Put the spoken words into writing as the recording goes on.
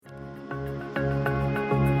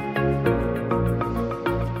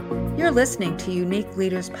You're listening to Unique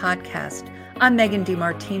Leaders Podcast. I'm Megan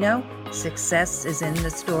DiMartino. Success is in the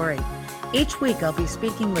story. Each week I'll be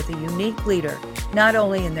speaking with a unique leader, not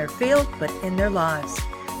only in their field, but in their lives.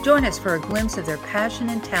 Join us for a glimpse of their passion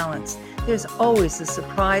and talents. There's always a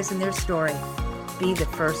surprise in their story. Be the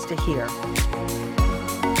first to hear.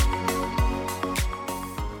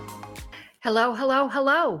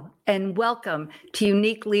 Hello, and welcome to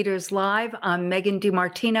Unique Leaders Live. I'm Megan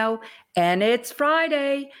DiMartino, and it's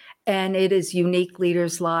Friday, and it is Unique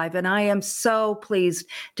Leaders Live. And I am so pleased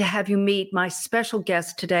to have you meet my special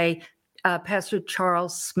guest today, Pastor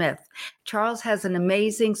Charles Smith. Charles has an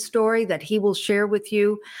amazing story that he will share with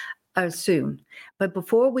you soon. But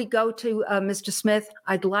before we go to Mr. Smith,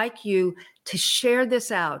 I'd like you to share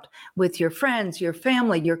this out with your friends, your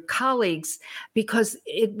family, your colleagues, because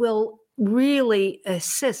it will really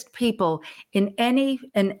assist people in any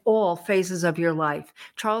and all phases of your life.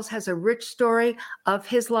 Charles has a rich story of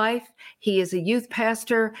his life. He is a youth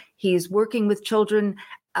pastor. He is working with children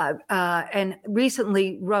and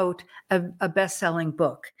recently wrote a best-selling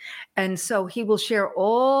book. And so he will share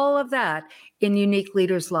all of that in Unique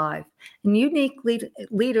Leaders Live. And Unique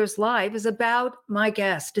Leaders Live is about my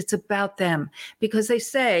guest. It's about them, because they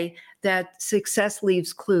say that success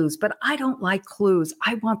leaves clues, but I don't like clues.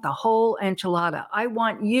 I want the whole enchilada. I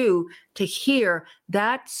want you to hear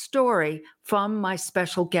that story from my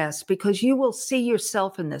special guest, because you will see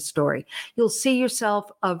yourself in this story. You'll see yourself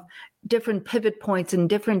of different pivot points and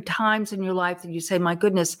different times in your life that you say, my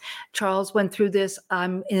goodness, Charles went through this.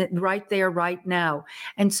 I'm right there right now.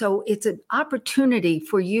 And so it's an opportunity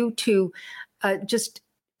for you to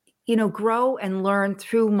grow and learn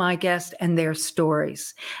through my guest and their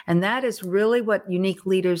stories. And that is really what Unique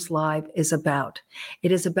Leaders Live is about.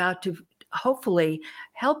 It is about to hopefully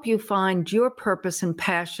help you find your purpose and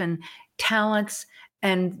passion, talents,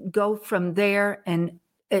 and go from there and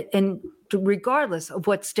regardless of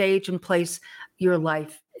what stage and place your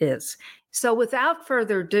life is. So without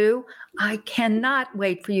further ado, I cannot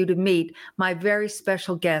wait for you to meet my very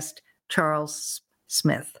special guest, Charles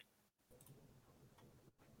Smith.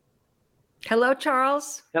 Hello,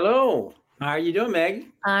 Charles. Hello. How are you doing, Meg?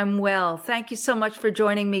 I'm well. Thank you so much for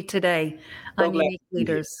joining me today on Unique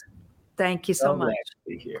Leaders. Thank you so much.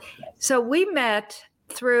 So we met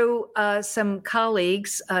through some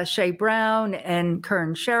colleagues, Shay Brown and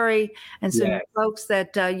Kern Sherry, and some folks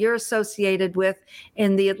that you're associated with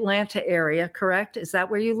in the Atlanta area, correct? Is that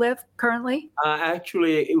where you live currently?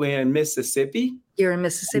 Actually, we're in Mississippi. You're in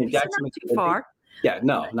Mississippi, so not too far. Yeah,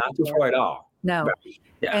 no, not too far at all. No.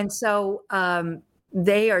 Yeah. And so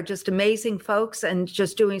they are just amazing folks and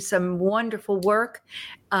just doing some wonderful work.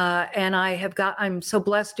 And I'm so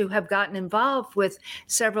blessed to have gotten involved with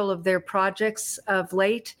several of their projects of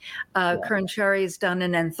late. Kern Sherry has done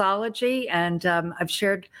an anthology, and I've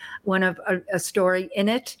shared one of a story in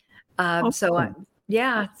it. It's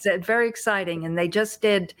very exciting. And they just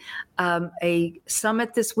did a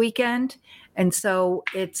summit this weekend. And so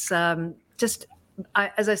it's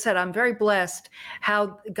as I said, I'm very blessed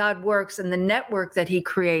how God works and the network that he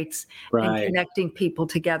creates in connecting people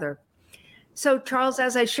together. So, Charles,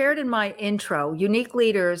 as I shared in my intro, Unique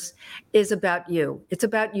Leaders is about you. It's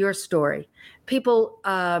about your story. People,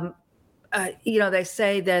 they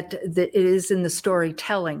say that it is in the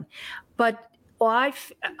storytelling, but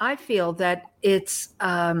I feel that it's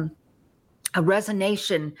a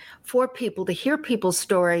resonation for people to hear people's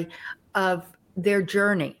story of their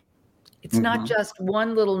journey. It's not just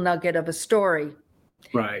one little nugget of a story,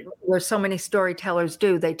 right? Where so many storytellers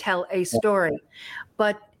do. They tell a story,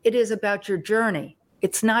 but it is about your journey.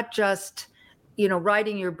 It's not just,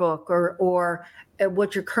 writing your book or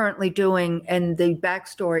what you're currently doing and the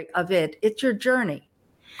backstory of it. It's your journey.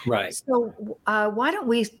 Right. So why don't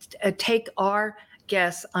we take our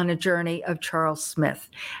guests on a journey of Charles Smith?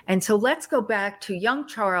 And so let's go back to young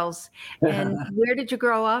Charles. And where did you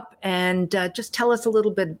grow up? And just tell us a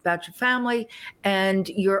little bit about your family and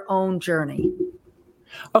your own journey.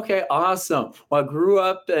 Okay, awesome. Well, I grew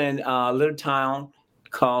up in a little town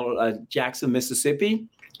called Jackson, Mississippi,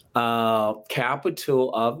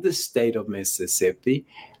 capital of the state of Mississippi,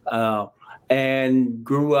 and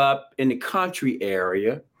grew up in the country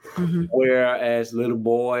area, where as little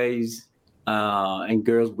boys and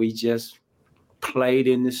girls, we just played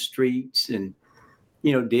in the streets and,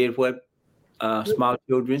 did what small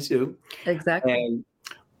children do. Exactly. And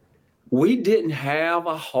we didn't have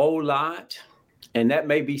a whole lot. And that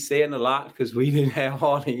may be saying a lot because we didn't have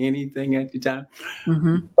hardly anything at the time.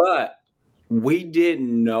 But we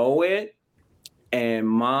didn't know it. And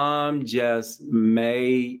Mom just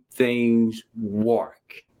made things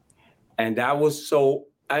work. And that was so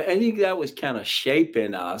I think that was kind of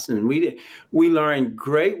shaping us, and we learned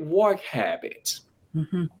great work habits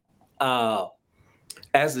Mm-hmm. uh,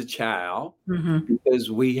 as a child Mm-hmm. because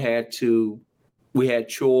we had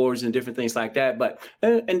chores and different things like that. But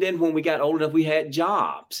and then when we got old enough, we had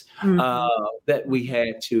jobs uh, Mm-hmm. that we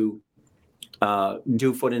had to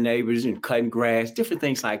do for the neighbors and cutting grass, different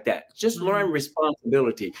things like that. Just Mm-hmm. learn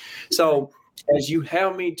responsibility. Right. So as you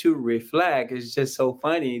help me to reflect, it's just so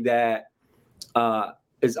funny that uh,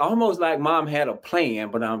 it's almost like mom had a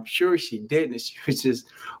plan, but I'm sure she didn't. She was just,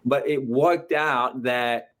 but it worked out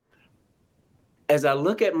that as I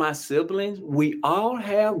look at my siblings, we all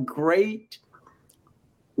have great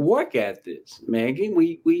work ethics, Maggie.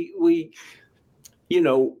 You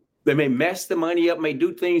know, they may mess the money up, may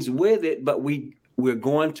do things with it, but we're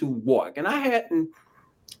going to work. And I hadn't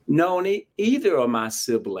known either of my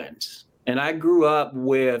siblings. And I grew up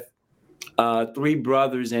with three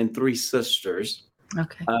brothers and three sisters.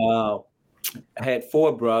 Okay. I had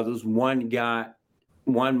four brothers. One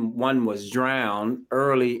was drowned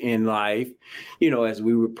early in life, as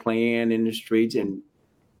we were playing in the streets and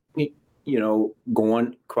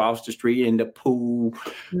going across the street in the pool,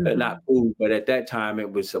 Mm-hmm. not pool, but at that time it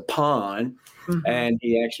was a pond, Mm-hmm. and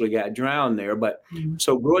he actually got drowned there. But Mm-hmm.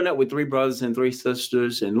 so growing up with three brothers and three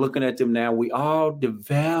sisters and looking at them now, we all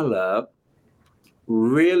developed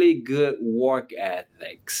really good work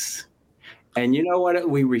ethics. And you know what?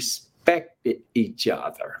 We respected each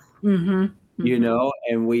other, Mm-hmm. Mm-hmm.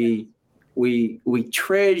 and we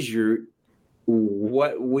treasured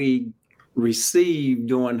what we received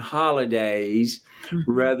during holidays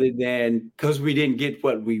Mm-hmm. rather than because we didn't get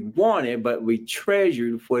what we wanted, but we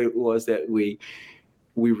treasured what it was that we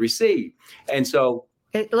received. And so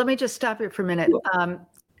Let me just stop you for a minute.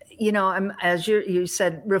 I'm as you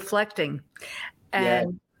said, reflecting, yeah,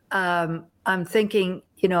 and I'm thinking,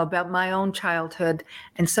 about my own childhood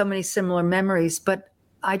and so many similar memories. But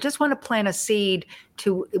I just want to plant a seed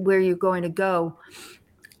to where you're going to go,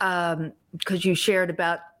 because you shared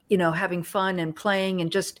about having fun and playing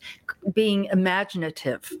and just being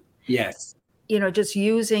imaginative. yes. Just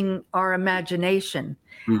using our imagination.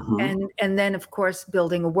 Hmm. And then of course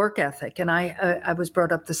building a work ethic, and I was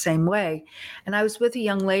brought up the same way. And I was with a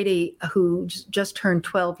young lady who just turned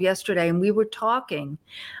 12 yesterday, and we were talking,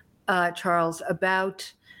 Charles,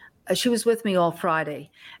 about she was with me all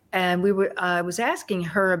Friday, and I was asking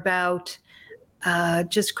her about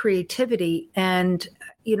just creativity and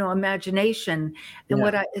imagination. And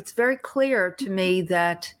Yeah. it's very clear to me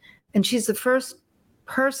that, and she's the first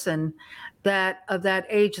person that of that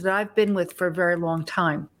age that I've been with for a very long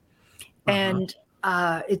time. Uh-huh. And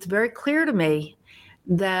it's very clear to me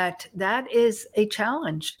that that is a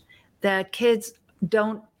challenge, that kids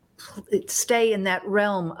don't stay in that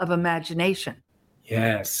realm of imagination.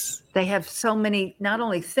 Yes. They have so many, not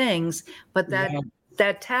only things, but that Yeah.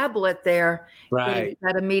 that tablet there is Right.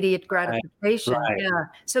 that immediate Right. gratification. Right. Yeah.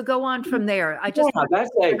 So go on from there. I Yeah, just want to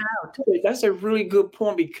point out. that's a really good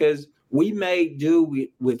point because we made do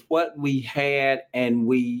with what we had and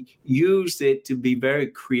we used it to be very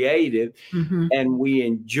creative Hmm. and we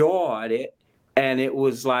enjoyed it and it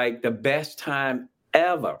was like the best time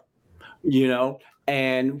ever, you know.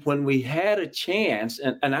 And when we had a chance,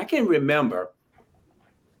 and I can remember,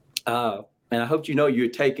 uh, and I hope you're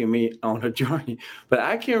taking me on a journey, but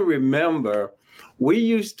I can remember we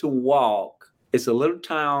used to walk. It's a little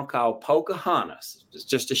town called Pocahontas,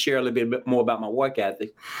 just to share a little bit more about my work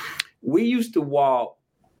ethic. We used to walk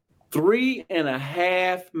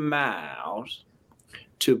 3.5 miles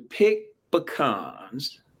to pick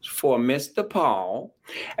pecans for Mr. Paul,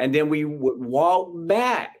 and then we would walk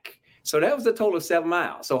back. So that was a total of 7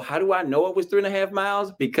 miles. So how do I know it was 3.5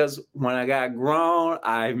 miles? Because when I got grown,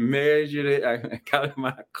 I measured it. I got in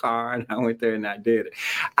my car and I went there and I did it.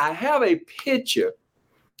 I have a picture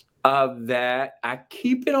of that. I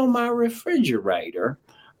keep it on my refrigerator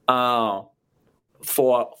uh,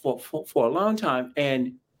 for a long time,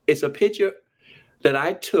 and it's a picture that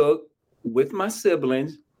I took with my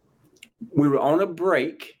siblings. We were on a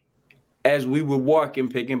break as we were walking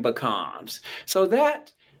picking pecans. So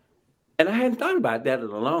that, and I hadn't thought about that in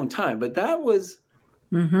a long time, but Hmm.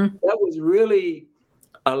 that was really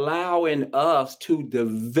allowing us to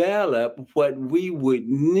develop what we would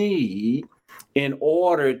need in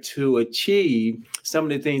order to achieve some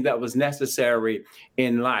of the things that was necessary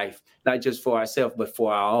in life, not just for ourselves, but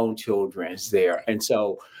for our own children's there. And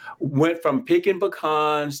so went from picking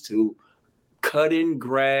pecans to cutting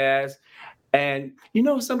grass. And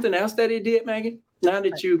something else that it did, Maggie, now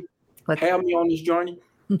that you What's have me on this journey,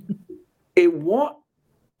 it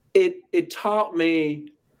it taught me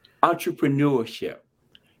entrepreneurship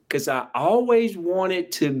because I always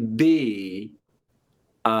wanted to be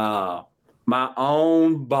my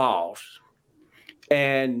own boss.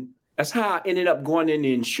 And that's how I ended up going in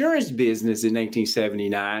the insurance business in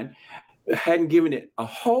 1979. Hadn't given it a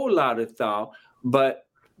whole lot of thought, but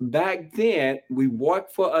back then we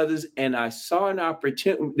worked for others and I saw an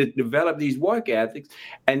opportunity to develop these work ethics.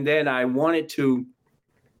 And then I wanted to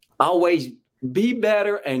always be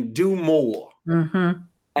better and do more. Mm-hmm.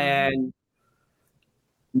 And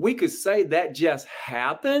we could say that just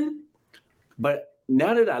happened, but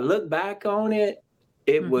now that I look back on it,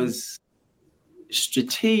 it was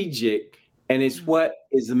strategic, and it's what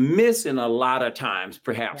is missing a lot of times,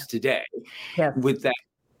 perhaps today, with that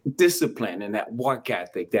discipline and that work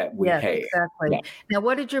ethic that we had. Exactly. Yeah. Now,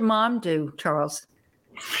 what did your mom do, Charles?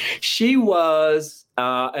 She was,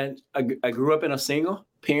 and I grew up in a single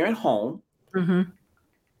parent home,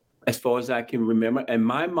 as far as I can remember, and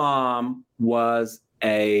my mom was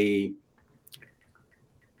a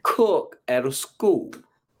cook at a school.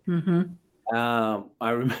 I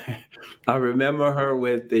remember her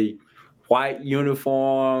with the white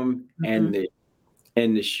uniform and the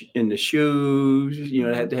shoes. You know,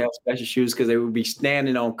 they had to have special shoes because they would be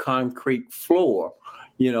standing on concrete floor,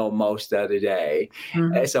 you know, most of the day.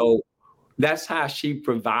 And so that's how she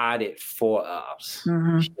provided for us. You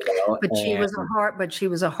know? But she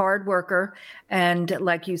was a hard worker, and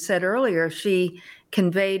like you said earlier, she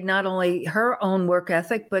conveyed not only her own work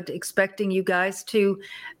ethic, but expecting you guys to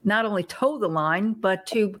not only toe the line, but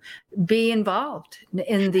to be involved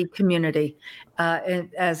in the community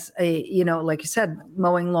as a, you know, like you said,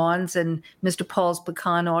 mowing lawns and Mr. Paul's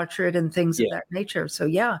pecan orchard and things of that nature. So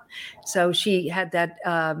so she had that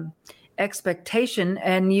expectation,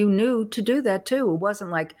 and you knew to do that too. It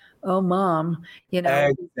wasn't like, oh, Mom, you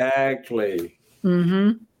know. Exactly.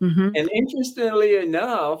 And interestingly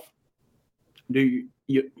enough,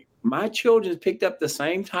 my children picked up the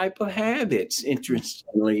same type of habits,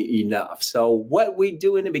 interestingly enough. So what we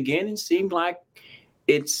do in the beginning seemed like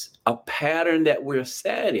it's a pattern that we're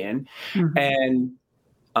set in. And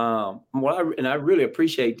I really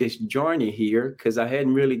appreciate this journey here, because I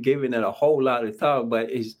hadn't really given it a whole lot of thought, but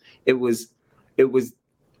it was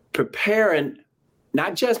preparing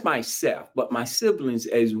not just myself, but my siblings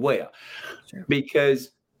as well.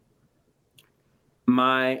 Because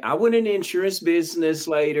I went in the insurance business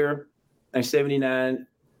later in 79.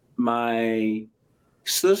 My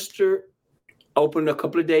sister opened a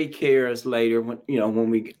couple of daycares later when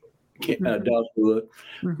we came adulthood.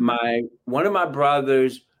 One of my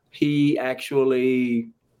brothers, he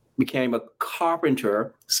actually became a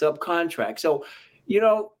carpenter, subcontract. So, you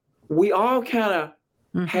know, we all kind of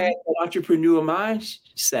had an entrepreneur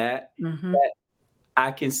mindset that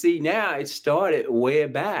I can see now. It started way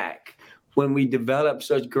back when we developed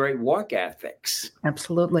such great work ethics.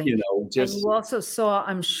 Absolutely. You know, and you also saw,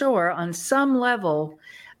 I'm sure, on some level,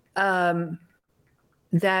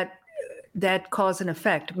 that cause and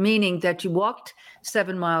effect, meaning that you walked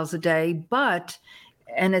 7 miles a day,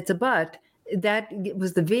 and it's a but, that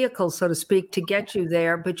was the vehicle, so to speak, to get you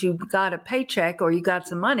there, but you got a paycheck or you got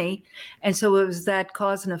some money. And so it was that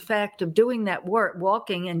cause and effect of doing that work,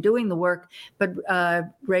 walking and doing the work, but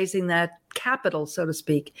raising that capital, so to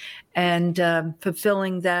speak, and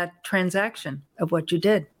fulfilling that transaction of what you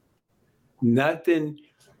did. Nothing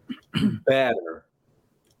better.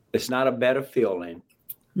 It's not a better feeling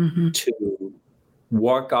to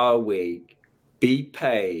work all week, be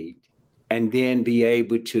paid, and then be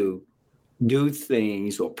able to do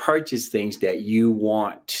things or purchase things that you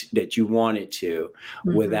wanted to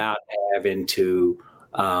without having to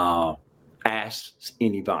ask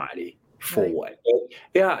anybody for it.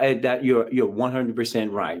 Yeah, that you're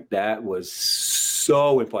 100% right. That was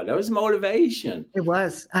so important. That was motivation. It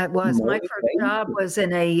was. My first job was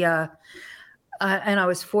in and I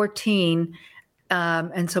was 14.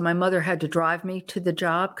 And so my mother had to drive me to the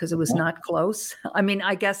job because it was not close. I mean,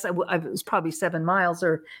 I guess it was probably 7 miles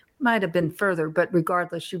or might have been further, but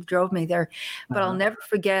regardless, she drove me there. But I'll never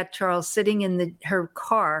forget Charles sitting in her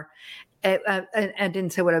car. I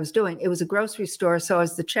didn't say what I was doing. It was a grocery store, so I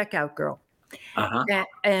was the checkout girl.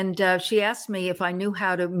 And she asked me if I knew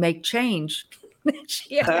how to make change.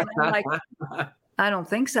 And I'm like, I don't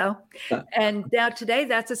think so. And now today,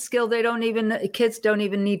 that's a skill kids don't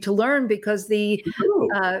even need to learn, because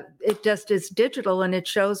it just is digital and it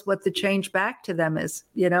shows what the change back to them is,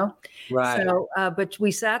 you know? Right. So, but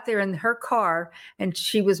we sat there in her car and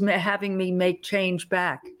she was having me make change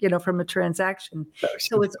back, you know, from a transaction.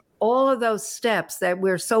 So it's all of those steps that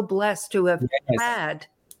we're so blessed to have had.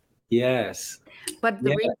 Yes. But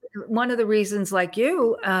one of the reasons, like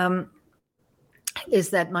you, is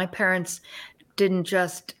that my parents didn't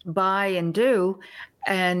just buy and do.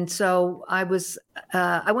 And so I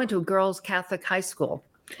went to a girls' Catholic high school.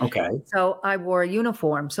 Okay. So I wore a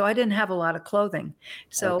uniform. So I didn't have a lot of clothing.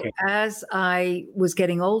 So Okay. as I was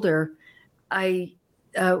getting older, I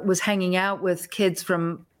was hanging out with kids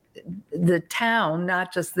from the town,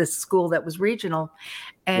 not just this school that was regional.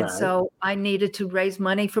 And Right. so I needed to raise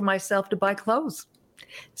money for myself to buy clothes.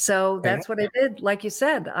 So that's what I did. Like you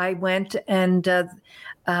said, I went and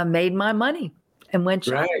made my money and went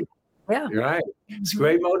Right. shopping. Yeah. Right. It's Mhm.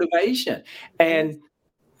 great motivation. And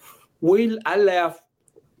I left,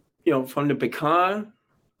 from the pecan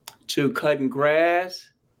to cutting grass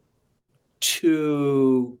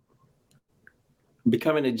to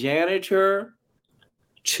becoming a janitor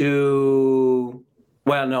to,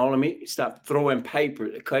 well, no, let me stop throwing paper,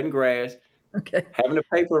 cutting grass, Okay. having a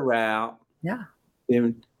paper route, Yeah.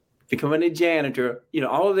 then becoming a janitor,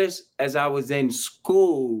 all of this as I was in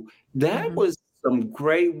school, that Mhm. was some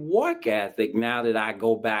great work ethic now that I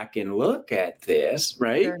go back and look at this,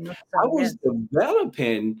 right? Very much I so. Yes. was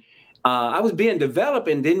I was being developed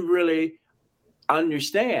and didn't really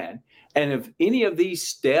understand. And if any of these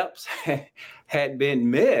steps had been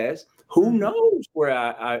missed, who Mhm. knows where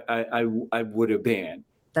I would have been,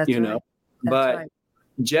 That's you know? right. That's But right.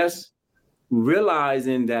 just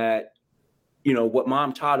realizing that, what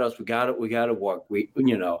mom taught us, we gotta work. We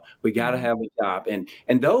gotta Mhm. have a job.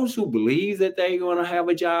 And those who believe that they're gonna have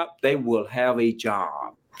a job, they will have a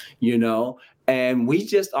job, you know. And we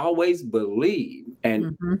just always believe.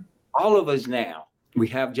 And Mhm. all of us now, we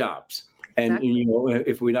have jobs. And Exactly.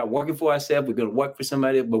 if we're not working for ourselves, we're gonna work for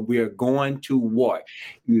somebody, but we are going to work.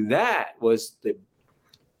 That was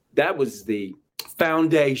the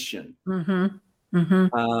foundation. Mhm.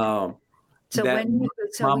 Mhm. Um, So that when you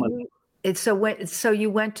so mama, you it's so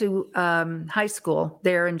you went to high school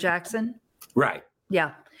there in Jackson? right.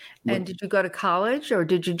 Yeah. And did you go to college or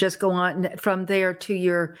did you just go on from there to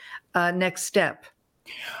your next step?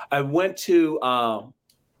 I went to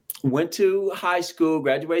high school,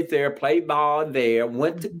 graduated there, played ball there,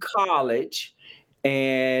 went to Mhm. college,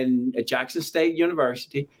 and at Jackson State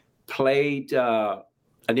University, played. I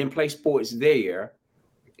didn't play sports there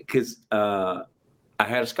because I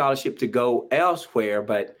had a scholarship to go elsewhere,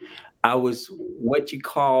 but I was what you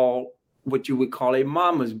would call a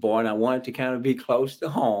mama's boy, and I wanted to kind of be close to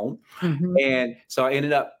home, Mhm. and so I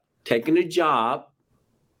ended up taking a job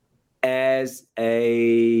as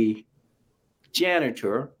a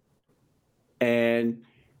janitor, and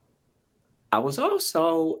I was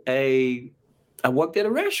also I worked at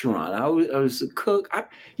a restaurant. I was a cook.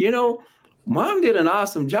 Mom did an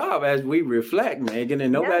awesome job as we reflect, Megan,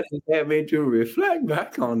 and Yes. nobody had me to reflect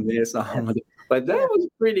back on this. Yes. But that Yes. was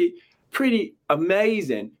pretty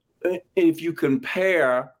amazing. If you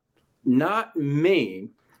compare not me,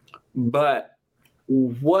 but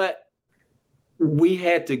what we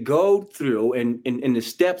had to go through and the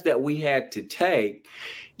steps that we had to take,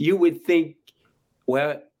 you would think,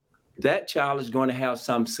 well, that child is going to have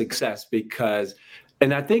some success because,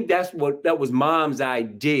 and I think that was mom's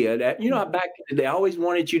idea that, back in the day, always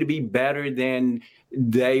wanted you to be better than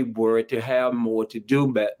they were, to have more, to do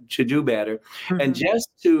better. And Mhm. just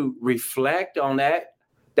to reflect on that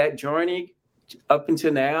journey up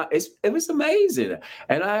until now, it was amazing.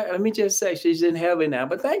 And let me just say, she's in heaven now,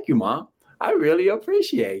 but thank you, Mom. I really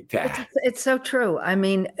appreciate that. It's so true. I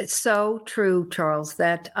mean, it's so true, Charles,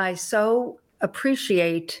 that I so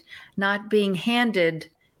appreciate not being handed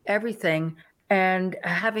everything and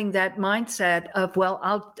having that mindset of, well,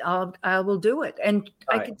 I will do it. And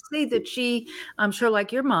I Right. could see that I'm sure,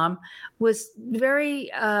 like your mom, was very,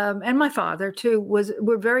 and my father too,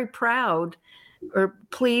 were very proud or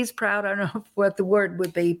pleased, proud. I don't know what the word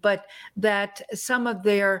would be, but that some of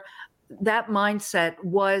that mindset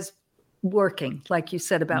was working, like you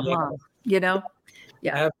said about Yeah, mom, you know?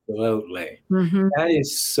 Yeah. absolutely. Mhm. That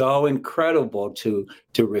is so incredible to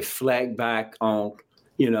reflect back on,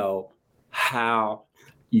 how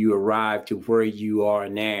you arrived to where you are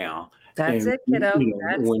now. That's And it, kiddo.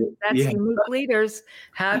 That's yeah, unique leaders.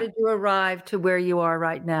 How did you arrive to where you are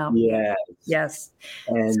right now? Yeah. yes. Yes.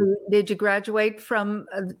 And So did you graduate from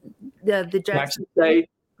the Jackson Jackson State? State,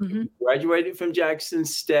 Mhm. graduated from Jackson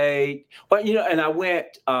State. But and I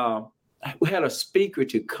went, we had a speaker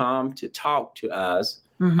to come to talk to us,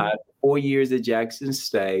 Mhm. 4 years at Jackson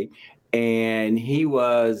State, and he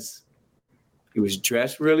was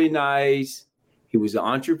dressed really nice. He was an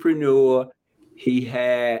entrepreneur. He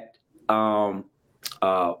had a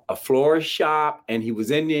florist shop, and he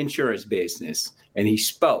was in the insurance business. And he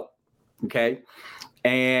spoke. Okay,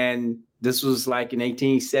 and this was like in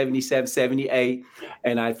 1877, 78.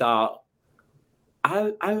 And I thought,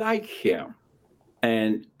 I like him.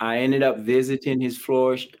 And I ended up visiting his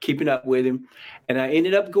flourish, keeping up with him. And I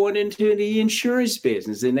ended up going into the insurance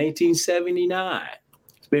business in 1879.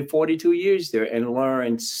 It's been 42 years there and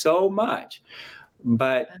learned so much.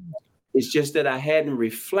 But it's just that I hadn't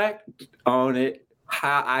reflected on it,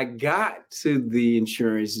 how I got to the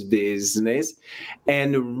insurance business,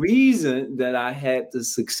 and the reason that I had the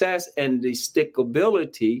success and the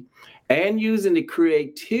stickability and using the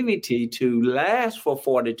creativity to last for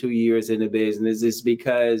 42 years in the business is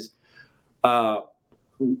because uh,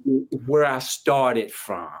 where I started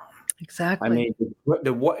from. Exactly. I mean,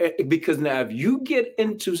 because now if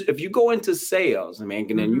you go into sales, I mean,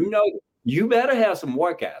 and then you better have some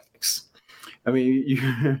work ethics. I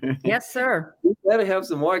mean, yes, sir. You better have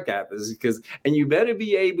some work ethics and you better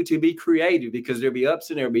be able to be creative because there'll be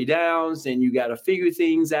ups and there'll be downs, and you got to figure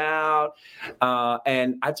things out.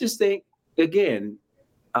 And I just think, again,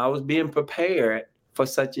 I was being prepared for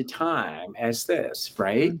such a time as this,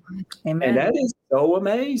 right? Amen. And that is so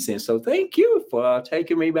amazing. So thank you for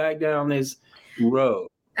taking me back down this road.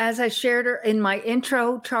 As I shared in my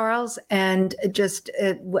intro, Charles, and just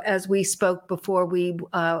as we spoke before we,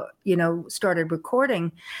 started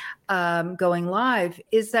recording, going live,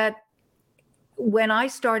 is that when I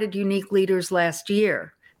started Unique Leaders last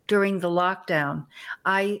year during the lockdown,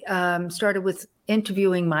 I started with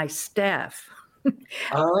interviewing my staff.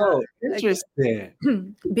 Oh,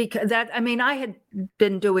 interesting. Because I had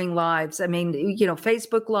been doing lives.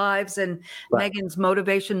 Facebook lives and Megan's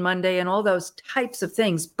Motivation Monday and all those types of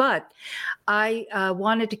things. But I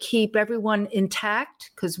wanted to keep everyone intact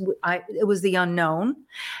because it was the unknown.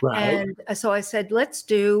 Right. And so I said, let's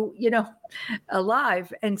do, a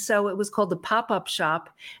live. And so it was called the Pop-Up Shop.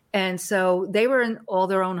 And so they were in all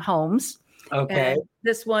their own homes. Okay. And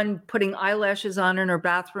this one putting eyelashes on in her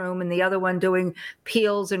bathroom and the other one doing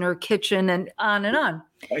peels in her kitchen and on and on.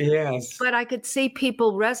 Yes. But I could see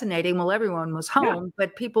people resonating. Well, everyone was home,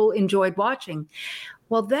 but people enjoyed watching.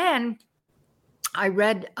 Well, then I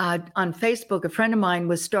read on Facebook, a friend of mine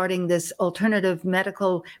was starting this alternative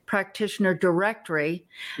medical practitioner directory.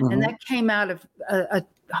 And that came out of a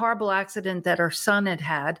horrible accident that her son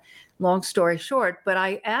had. Long story short, but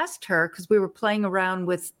I asked her because we were playing around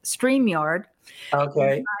with StreamYard.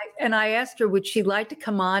 Okay. And I asked her, would she like to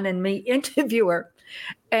come on and me interview her?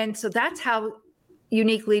 And so that's how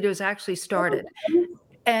Unique Leaders actually started.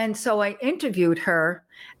 And so I interviewed her,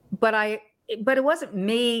 but it wasn't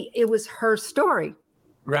me, it was her story.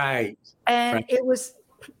 Right. And it was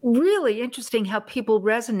really interesting how people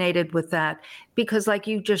resonated with that because like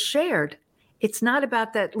you just shared, it's not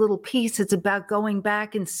about that little piece. It's about going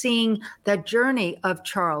back and seeing that journey of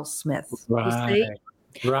Charles Smith. Right. You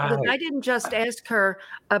see? Right. Because I didn't just ask her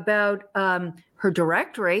about her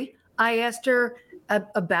directory. I asked her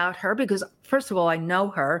about her because, first of all, I know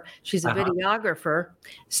her. She's a videographer.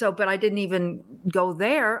 But I didn't even go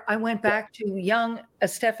there. I went back to young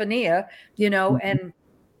Estefania, and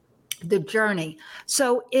the journey.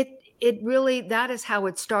 So it really, that is how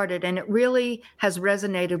it started. And it really has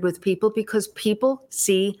resonated with people because people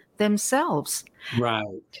see themselves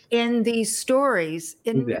in these stories.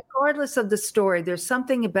 And regardless of the story, there's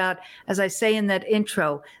something about, as I say in that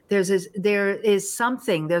intro, there is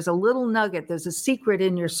something, there's a little nugget, there's a secret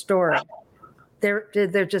in your story.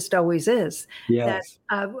 There just always is. Yes.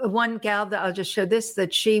 That one gal that I'll just show this,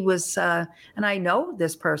 that she was, and I know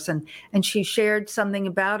this person, and she shared something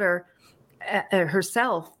about her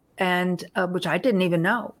herself, and which I didn't even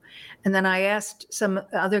know. And then I asked some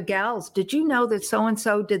other gals, did you know that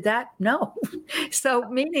so-and-so did that? No. So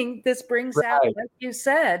meaning this brings out, like you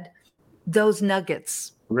said, those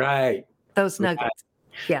nuggets. Right. Those nuggets.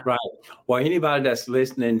 Right. Yeah. Right. Well, anybody that's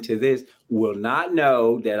listening to this will not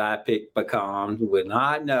know that I picked pecans, will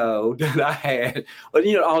not know that I had,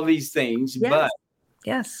 all these things. Yes. But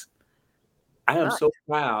yes, I am so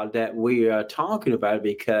proud that we are talking about it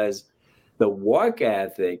because the work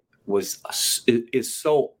ethic is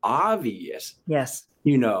so obvious. Yes.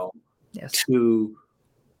 To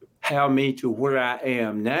help me to where I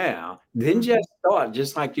am now. Then just start,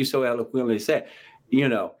 just like you so eloquently said, you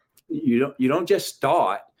don't just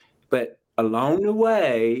start, but along the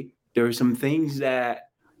way, there are some things that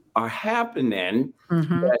are happening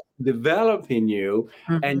that develop in you,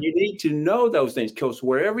 and you need to know those things because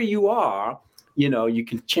wherever you are, you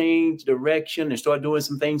can change direction and start doing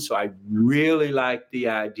some things. So I really like the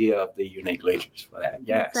idea of the Unique Leaders for that.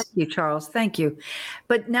 Yes. Thank you, Charles. Thank you.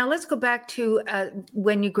 But now let's go back to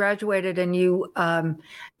when you graduated and you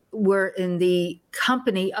were in the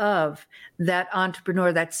company of that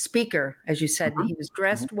entrepreneur, that speaker, as you said. He was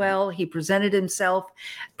dressed well. He presented himself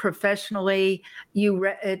professionally. He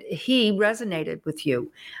resonated with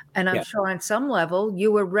you. And I'm sure on some level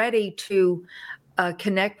you were ready to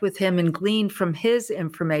connect with him and glean from his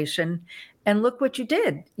information. And look what you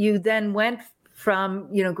did. You then went from,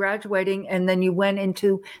 graduating, and then you went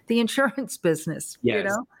into the insurance business,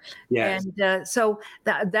 Yes. Yes. And so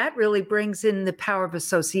that really brings in the power of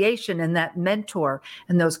association and that mentor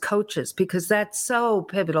and those coaches, because that's so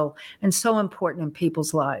pivotal and so important in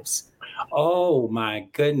people's lives. Oh my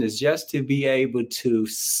goodness. Just to be able to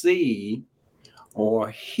see or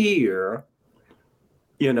hear,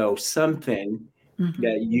 something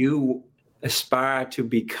that you aspire to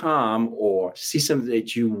become, or see something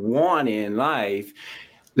that you want in life.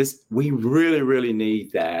 We really, really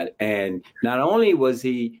need that. And not only was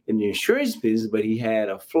he in the insurance business, but he had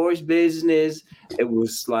a florist business. It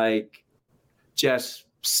was like just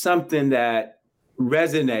something that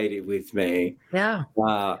resonated with me. Yeah.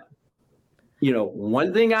 One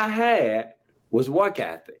thing I had was work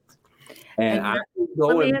ethic, and I could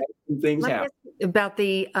go and make some things happen. About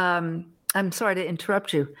the, I'm sorry to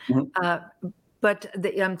interrupt you, but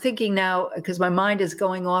I'm thinking now, because my mind is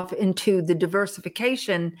going off into the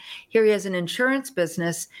diversification. Here he has an insurance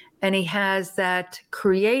business, and he has that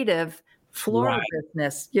creative floral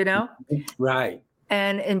business, Right.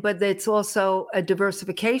 But it's also a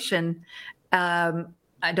diversification. I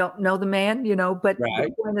don't know the man, but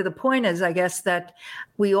the point is, I guess, that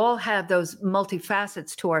we all have those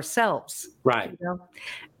multifacets to ourselves. Right.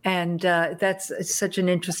 And that's such an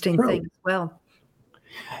interesting thing as well.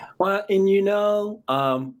 Well, and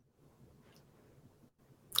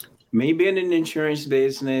me being in the insurance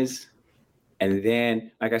business, and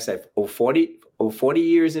then, like I said, over 40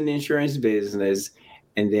 years in the insurance business,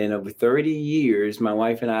 and then over 30 years, my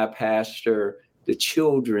wife and I pastor the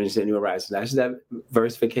children's in New Horizons. That's that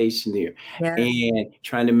diversification there. Yeah. And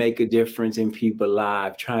trying to make a difference in people's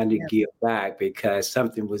lives, trying to give back because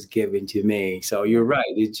something was given to me. So you're right.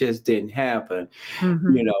 It just didn't happen.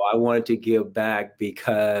 I wanted to give back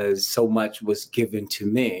because so much was given to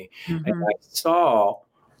me. And I saw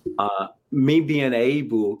me being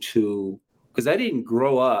able to, because I didn't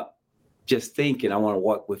grow up just thinking I want to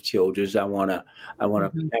work with children. I want to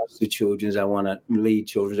pastor children. I want to lead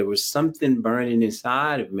children. There was something burning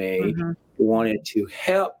inside of me, wanted to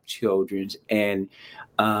help children. And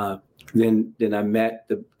then I met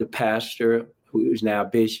the pastor, who is now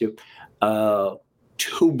bishop,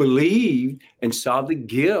 who believed and saw the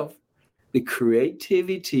gift, the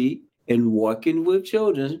creativity in working with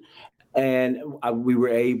children. And we were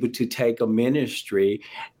able to take a ministry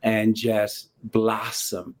and just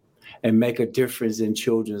blossom and make a difference in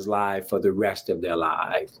children's lives for the rest of their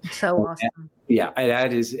lives. So awesome.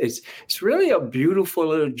 And it's really a beautiful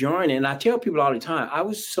little journey. And I tell people all the time, I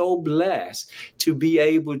was so blessed to be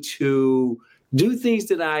able to do things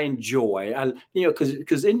that I enjoy.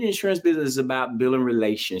 Because in the insurance business is about building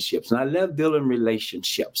relationships. And I love building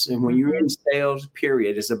relationships. And when you're in sales,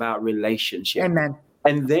 period, it's about relationships. Amen.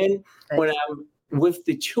 And then when I'm with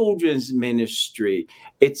the children's ministry,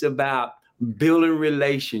 it's about building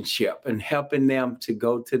relationship and helping them to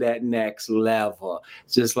go to that next level,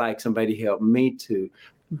 just like somebody helped me to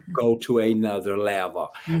go to another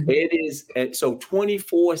level. It is, so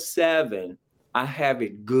 24/7, I have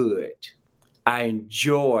it good. I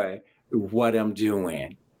enjoy what I'm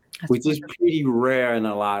doing, which is pretty rare in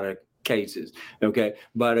a lot of cases. Okay.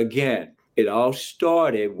 But again, it all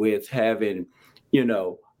started with having,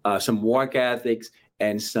 some work ethics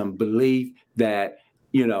and some belief that,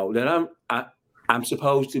 that I'm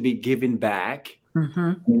supposed to be giving back.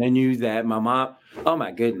 And I knew that my mom, oh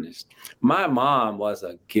my goodness, my mom was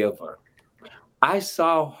a giver. I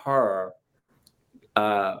saw her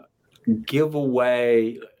give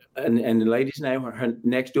away, and the lady's name, her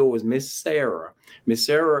next door was Miss Sarah. Miss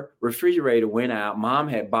Sarah refrigerator went out. Mom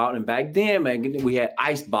had bought, and back then, we had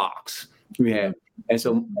ice box. And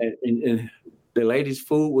so and the lady's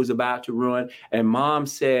food was about to ruin. And Mom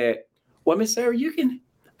said, well, Miss Sarah,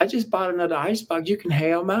 I just bought another ice box. You can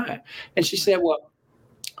have mine. And she said, well,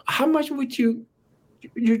 how much would you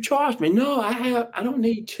charge me? No, I don't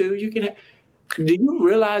need two. You can have. Do you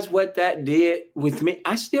realize what that did with me?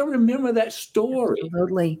 I still remember that story.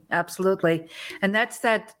 Absolutely. And that's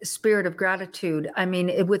that spirit of gratitude. I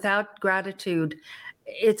mean, without gratitude,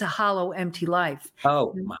 it's a hollow, empty life.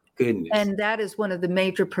 Oh my goodness. And that is one of the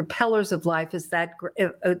major propellers of life, is that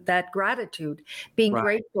gratitude, being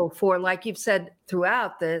grateful for, like you've said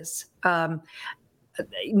throughout this,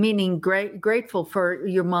 meaning grateful for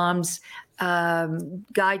your mom's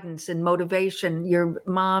guidance and motivation. Your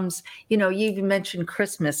mom's, you even mentioned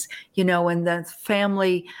Christmas, and the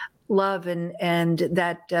family love and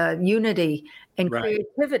that unity and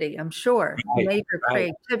creativity, I'm sure, major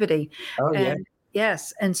creativity. Oh, yeah. And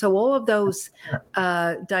yes. And so all of those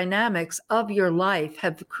dynamics of your life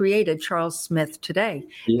have created Charles Smith today.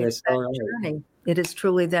 Yes, all right. Journey. It is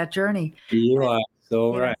truly that journey. You are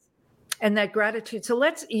so right. And that gratitude. So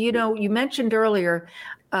let's, you mentioned earlier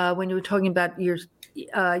when you were talking about your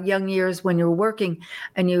young years when you were working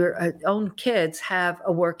and your own kids have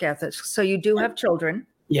a work ethic. So you do have children.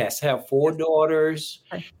 Yes, have 4 daughters,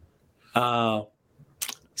 7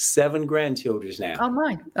 grandchildren now. Oh,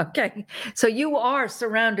 my. Okay. So you are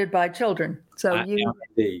surrounded by children. So I am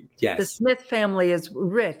indeed. Yes. The Smith family is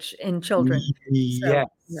rich in children.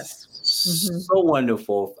 Yes. So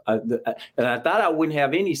wonderful. And I thought I wouldn't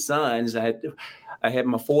have any sons. I had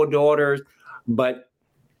my 4 daughters, but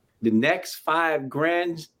the next 5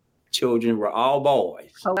 grandchildren were all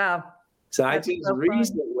boys. Oh, wow. So I just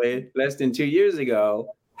recently, less than 2 years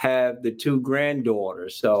ago, have the 2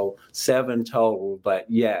 granddaughters. So 7 total, but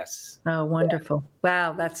yes. Oh, wonderful.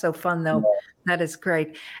 Wow. That's so fun though. That is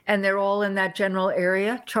great. And they're all in that general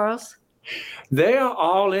area, Charles? They are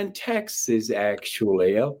all in Texas,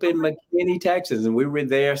 actually, up in McKinney, Texas. And we were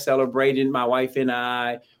there celebrating, my wife and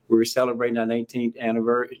I, we were celebrating our 19th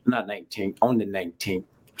anniversary, not 19th, on the 19th.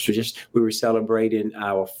 So we were celebrating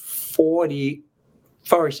our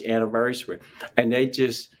 41st anniversary. And they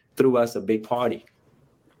just threw us a big party.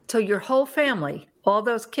 So your whole family, all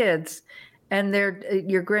those kids and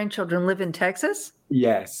your grandchildren live in Texas?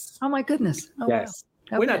 Yes. Oh, my goodness. Oh, yes.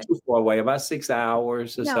 Wow. Okay. We're not too far away, about 6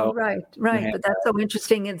 hours or so. Right. Yeah. But that's so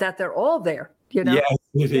interesting that they're all there, Yes,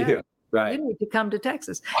 it is. Right. You need to come to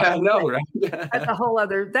Texas. I know, right? That's a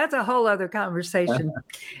whole other conversation.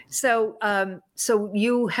 So, so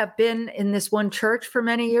you have been in this one church for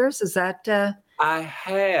many years? Is that? I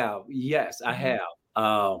have. Yes, I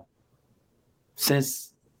have. Since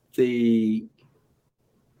the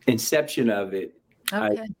inception of it,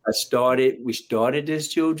 okay. we started this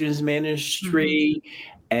children's ministry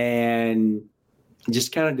and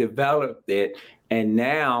just kind of developed it. And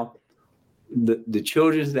now the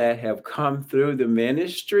children that have come through the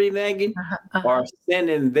ministry, Megan, are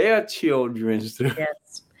sending their children through.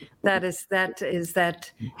 Yes, that is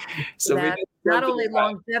that. So that not only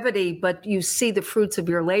longevity, but you see the fruits of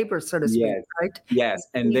your labor, so to speak, right? Yes,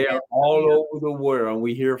 and they're all over the world.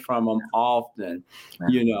 We hear from them often,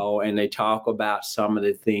 and they talk about some of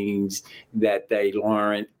the things that they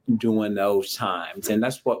learned during those times, and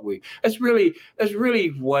that's really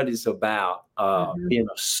what it's about, being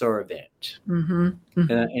a servant.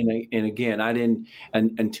 And again, I didn't,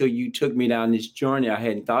 until you took me down this journey, I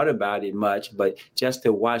hadn't thought about it much, but just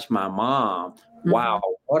to watch my mom. Wow,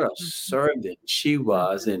 what a servant she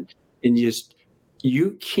was. And just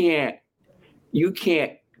you can't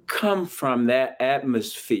come from that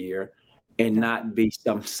atmosphere and not be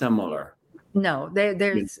some similar. No,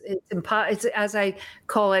 it's as I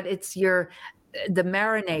call it, it's the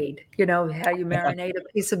marinade, how you marinate a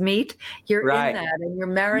piece of meat. You're in that and you're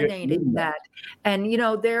marinating that. And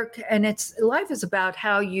life is about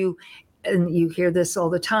how and you hear this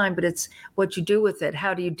all the time, but it's what you do with it.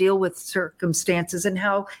 How do you deal with circumstances and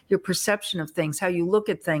how your perception of things, how you look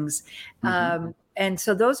at things. And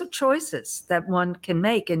so those are choices that one can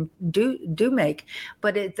make and do make.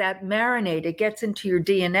 But that marinade, it gets into your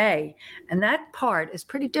DNA. And that part is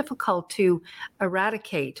pretty difficult to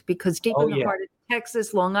eradicate because deep in the heart of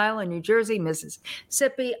Texas, Long Island, New Jersey,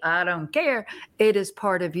 Mississippi, I don't care. It is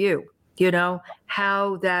part of you,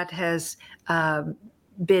 how that has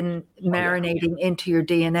been marinating into your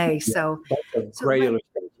DNA. So that's a great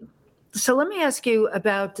illustration. So let me ask you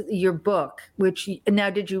about your book, now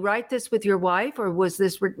did you write this with your wife or was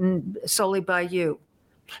this written solely by you?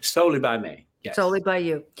 Solely by me. Yes. Solely by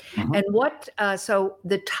you. And so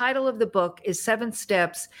the title of the book is 7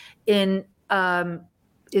 Steps in,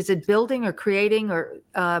 is it building or creating or?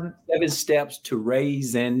 7 steps to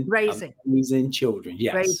raising children.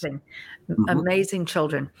 Yes. Raising amazing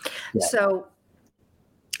children. Yes. So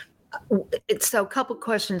a couple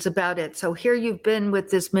questions about it. So here you've been with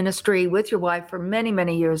this ministry with your wife for many,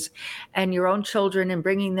 many years and your own children and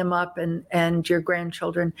bringing them up and your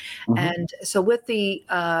grandchildren. And so with the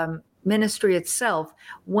ministry itself,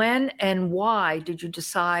 when and why did you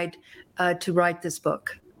decide to write this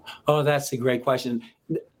book? Oh, that's a great question.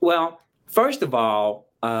 Well, first of all,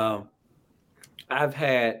 I've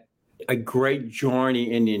had a great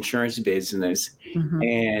journey in the insurance business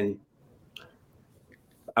and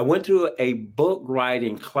I went through a book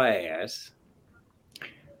writing class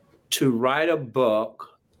to write a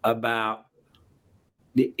book about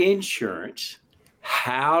the insurance,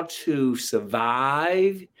 how to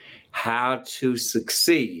survive, how to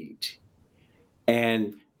succeed.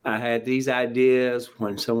 And I had these ideas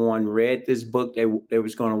when someone read this book, they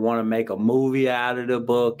was going to want to make a movie out of the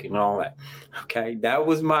book and all that. Okay, that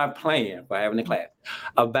was my plan for having the class.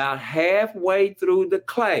 About halfway through the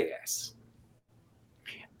class,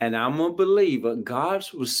 and I'm a believer, God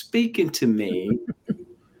was speaking to me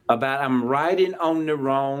about I'm writing on the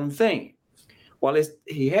wrong thing. Well,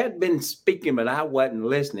 he had been speaking, but I wasn't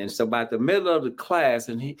listening. So about the middle of the class,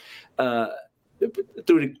 and he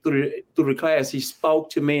through the class, he spoke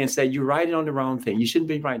to me and said, "You're writing on the wrong thing. You shouldn't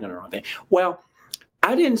be writing on the wrong thing." Well,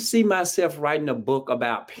 I didn't see myself writing a book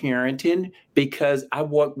about parenting because I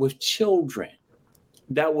work with children.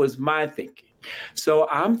 That was my thinking. So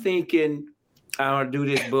I'm thinking I want to do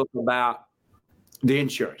this book about the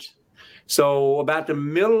insurance. So about the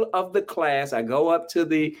middle of the class, I go up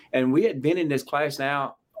to and we had been in this class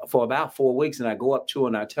now for about 4 weeks, and I go up to her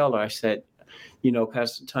and I tell her, I said,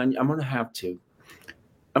 Pastor Tanya, I'm going to have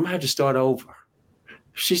to start over.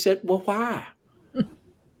 She said, well, why?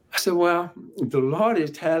 I said, well, the Lord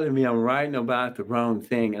is telling me I'm writing about the wrong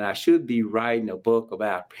thing, and I should be writing a book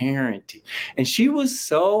about parenting. And she was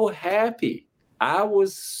so happy. I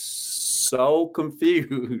was so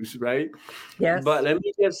confused, right? Yes. But let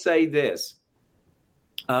me just say this.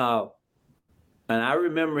 And I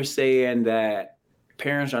remember saying that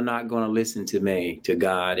parents are not going to listen to me, to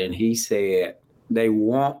God. And he said, they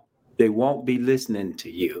won't be listening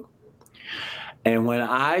to you. And when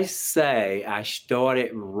I say I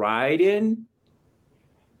started writing,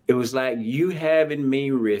 it was like you having me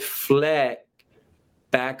reflect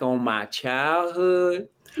back on my childhood.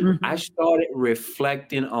 Mm-hmm. I started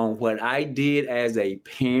reflecting on what I did as a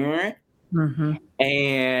parent, mm-hmm.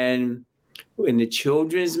 and in the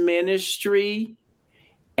children's ministry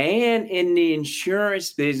and in the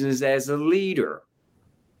insurance business as a leader.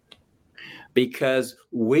 Because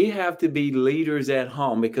we have to be leaders at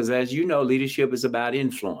home, because as you know, leadership is about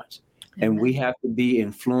influence. Mm-hmm. And we have to be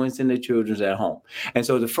influencing the children at home. And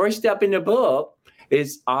so the first step in the book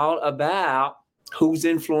is all about who's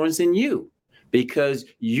influencing you, because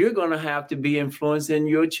you're going to have to be influencing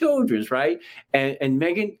your children, right? And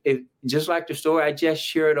Megan, just like the story I just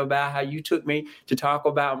shared about how you took me to talk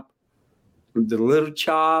about the little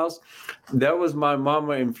Charles, that was my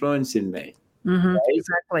mama influencing me. Mm-hmm. Right?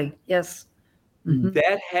 Exactly. Yes. Mm-hmm.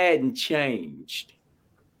 That hadn't changed.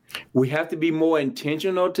 We have to be more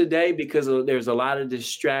intentional today because there's a lot of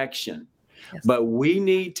distraction. Yes. But we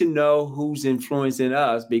need to know who's influencing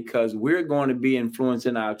us, because we're going to be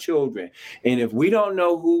influencing our children. And if we don't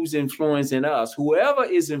know who's influencing us, whoever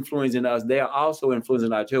is influencing us, they are also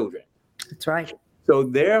influencing our children. That's right. So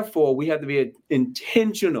therefore, we have to be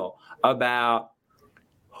intentional about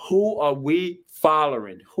who are we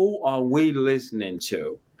following, who are we listening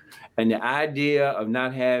to. And the idea of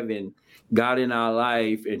not having God in our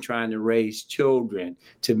life and trying to raise children,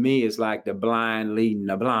 to me, is like the blind leading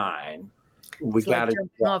the blind. We got to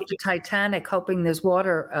jump off the Titanic, hoping there's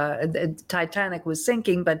water. The Titanic was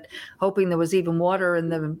sinking, but hoping there was even water in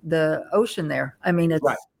the ocean there. I mean, it's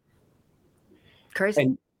right. Crazy.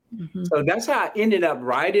 And mm-hmm. So that's how I ended up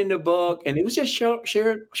writing the book, and it was just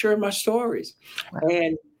sharing my stories. Wow.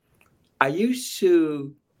 And I used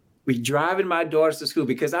to be driving my daughters to school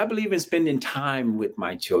because I believe in spending time with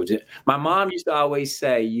my children. My mom used to always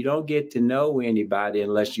say, you don't get to know anybody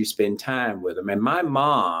unless you spend time with them. And my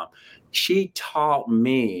mom, she taught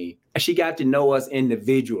me, she got to know us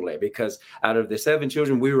individually, because out of the 7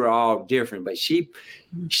 children, we were all different. But she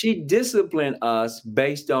disciplined us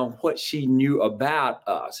based on what she knew about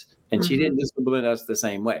us. And mm-hmm. she didn't discipline us the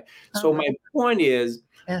same way. So my point is,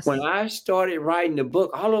 yes. When I started writing the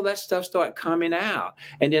book, all of that stuff started coming out.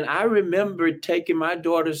 And then I remember taking my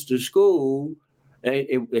daughters to school.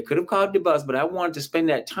 It could have called the bus, but I wanted to spend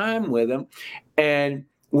that time with them. And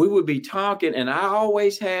we would be talking, and I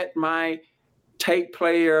always had my tape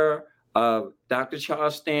player of Dr.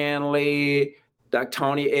 Charles Stanley, Dr.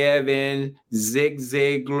 Tony Evans, Zig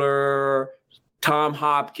Ziglar, Tom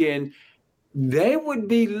Hopkins. They would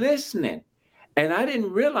be listening. And I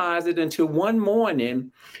didn't realize it until one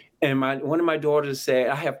morning, and one of my daughters said,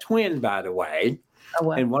 I have twins, by the way. Oh,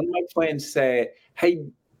 wow. And one of my twins said, hey,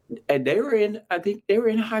 and I think they were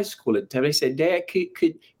in high school at the time. They said, Dad,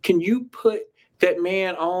 can you put that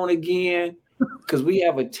man on again? Because we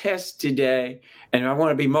have a test today, and I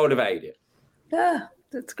want to be motivated. Yeah,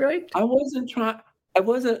 that's great. I was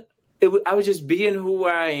just being who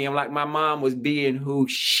I am, like my mom was being who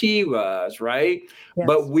she was, right? Yes.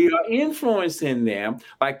 But we are influencing them,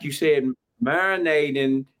 like you said,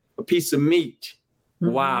 marinating a piece of meat.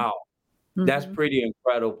 Mm-hmm. Wow. That's pretty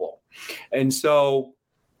incredible. And so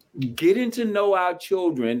getting to know our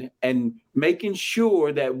children and making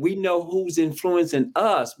sure that we know who's influencing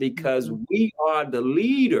us, because we are the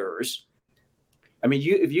leaders. I mean,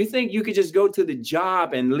 if you think you could just go to the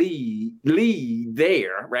job and lead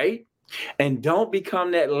there, right? And don't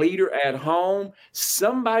become that leader at home,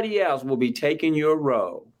 somebody else will be taking your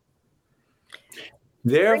role.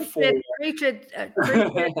 Therefore, preach it.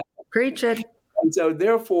 Preach it. And so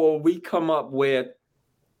therefore, we come up with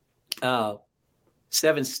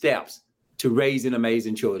 7 steps to raising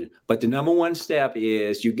amazing children. But the number one step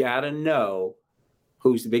is you got to know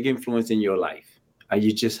who's the big influence in your life.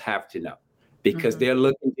 You just have to know, because they're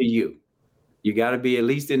looking to you. You got to be at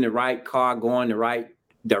least in the right car, going the right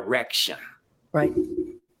direction. Right.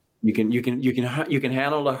 You can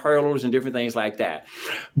handle the hurdles and different things like that.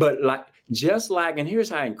 But and here's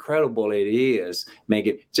how incredible it is,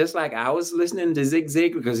 Megan. Just like I was listening to Zig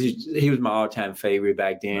Ziglar, because he was my all-time favorite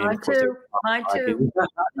back then. Mine too.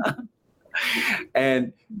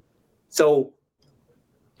 And so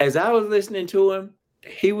as I was listening to him,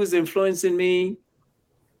 he was influencing me.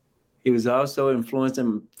 He was also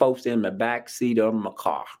influencing folks in the back seat of my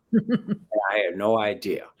car. And I had no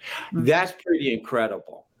idea. That's pretty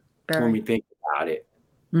incredible when we think about it.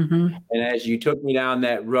 And as you took me down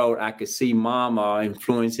that road, I could see Mama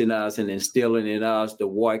influencing us and instilling in us the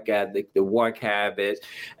work ethic, the work habits,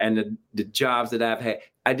 and the jobs that I've had.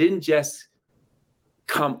 I didn't just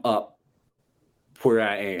come up where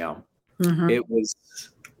I am. It was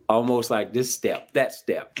almost like this step, that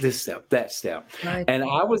step, this step, that step. Right. And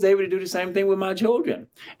I was able to do the same thing with my children.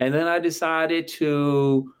 And then I decided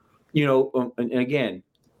to, and again,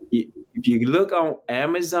 if you look on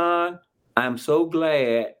Amazon, I'm so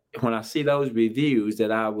glad when I see those reviews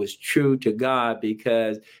that I was true to God,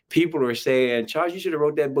 because people are saying, Charles, you should have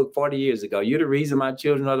wrote that book 40 years ago. You're the reason my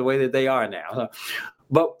children are the way that they are now.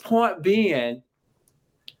 But point being,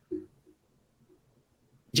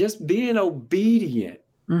 just being obedient.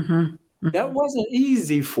 That wasn't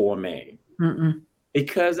easy for me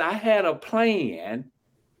because I had a plan.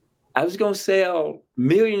 I was going to sell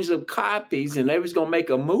millions of copies and they was going to make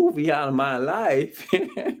a movie out of my life.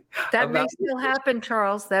 That may still happen,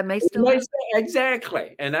 Charles. That may still happen.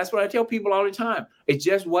 Exactly. And that's what I tell people all the time. It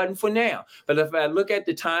just wasn't for now. But if I look at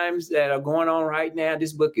the times that are going on right now,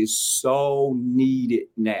 this book is so needed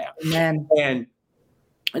now. Amen.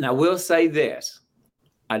 And I will say this.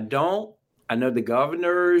 I know the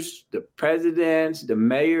governors, the presidents, the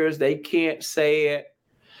mayors, they can't say it,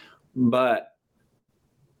 but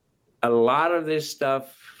a lot of this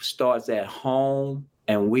stuff starts at home,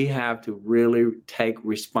 and we have to really take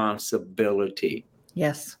responsibility.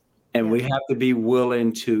 Yes. And we have to be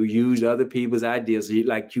willing to use other people's ideas,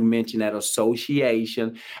 like you mentioned, that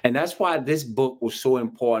association. And that's why this book was so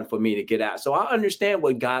important for me to get out. So I understand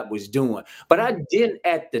what God was doing, but I didn't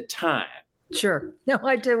at the time. Sure. No,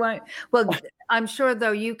 I do. Well, I'm sure,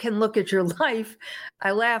 though, you can look at your life.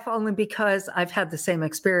 I laugh only because I've had the same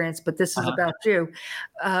experience, but this is about you.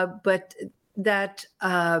 But that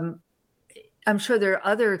I'm sure there are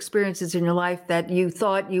other experiences in your life that you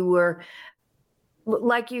thought you were,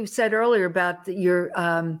 like you said earlier about your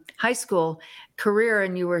high school career,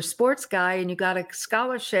 and you were a sports guy and you got a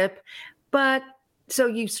scholarship, but so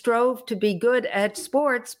you strove to be good at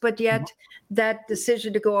sports, but yet that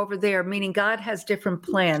decision to go over there, meaning God has different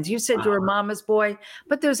plans. You said you were a mama's boy,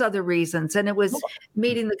 but there's other reasons. And it was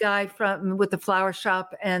meeting the guy with the flower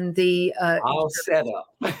shop and the all set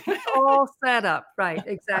up. All set up. Right.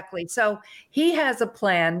 Exactly. So he has a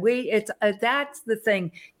plan. That's the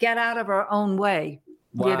thing. Get out of our own way.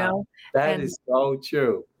 Wow. That is so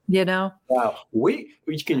true. Wow.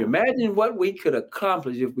 Can you imagine what we could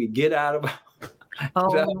accomplish if we get out of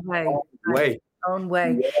our own way? Own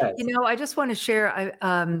way. Yes. I just want to share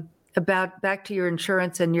about back to your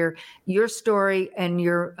insurance and your story and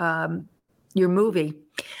your movie.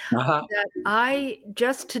 That I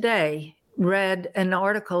just today read an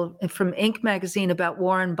article from Inc. magazine about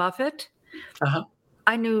Warren Buffett.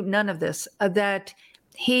 I knew none of this. That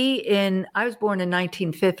I was born in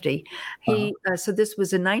 1950. So this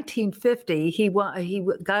was in 1950. He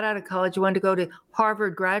got out of college. He wanted to go to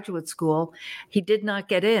Harvard Graduate School. He did not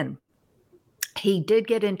get in. He did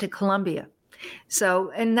get into Columbia. So,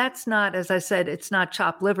 and that's not, as I said, it's not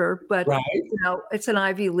chopped liver, but it's an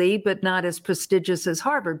Ivy League, but not as prestigious as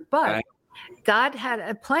Harvard. But God had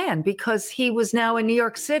a plan, because he was now in New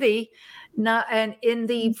York City, and in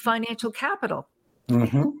the financial capital.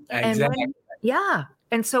 Exactly.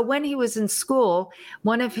 And so when he was in school,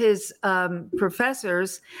 one of his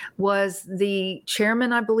professors was the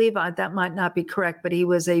chairman, I believe, that might not be correct, but he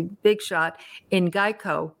was a big shot in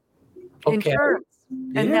Geico. Okay. insurance.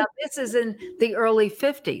 And Yeah. now this is in the early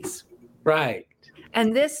 50s. Right.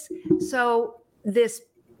 And this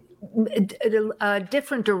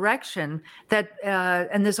different direction that,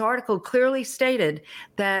 and this article clearly stated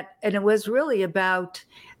that, and it was really about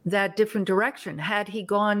that different direction. Had he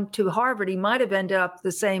gone to Harvard, he might have ended up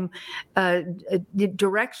the same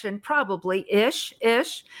direction, probably ish,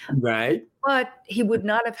 Right. but he would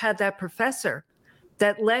not have had that professor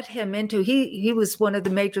that led him into, he was one of the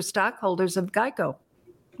major stockholders of Geico,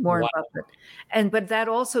 Warren Wow. Buffett. But that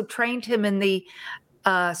also trained him in the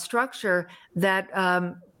structure that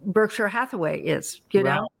Berkshire Hathaway is, you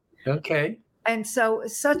Right. know? Okay. And so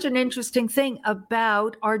such an interesting thing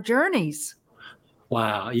about our journeys.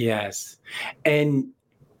 Wow. Yes. And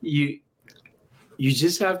you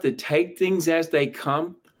just have to take things as they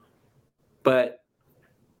come, but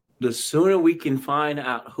the sooner we can find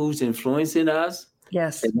out who's influencing us,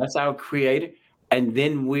 Yes. and that's our creator, and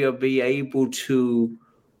then we'll be able to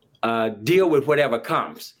deal with whatever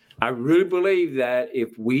comes. I really believe that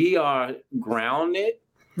if we are grounded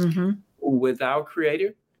with our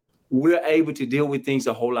creator, we're able to deal with things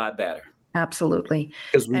a whole lot better Absolutely.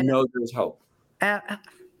 because we And know there's hope.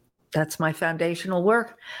 that's my foundational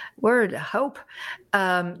word, hope.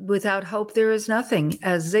 Without hope, there is nothing.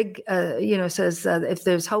 As Zig, says, if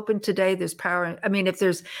there's hope in today, there's power. If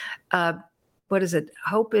there's,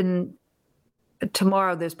 hope in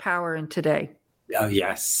tomorrow, there's power in today. Oh,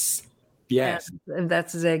 yes. Yes. And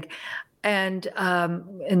that's Zig. And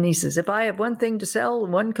he says, if I have one thing to sell,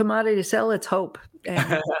 one commodity to sell, it's hope.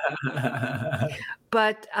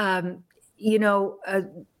 But,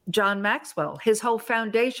 John Maxwell, his whole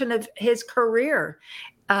foundation of his career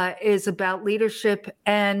is about leadership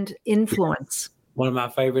and influence. One of my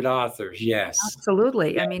favorite authors. Yes.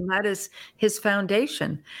 Absolutely. Yeah. That is his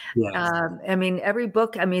foundation. Yes. Every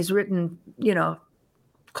book, he's written,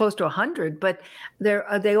 close to 100, but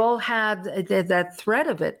they all have that thread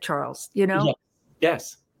of it, Charles,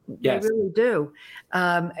 Yes. They really do.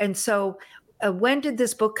 And so when did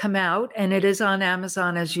this book come out? And it is on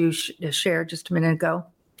Amazon, as you shared just a minute ago.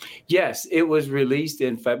 Yes, it was released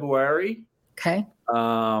in February. Okay.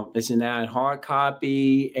 It's now in hard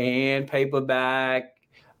copy and paperback,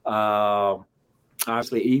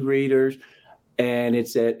 obviously e-readers, and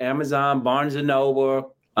it's at Amazon, Barnes &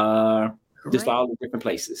 Noble, just all the different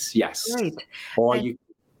places. Yes. Great. Or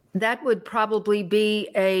that would probably be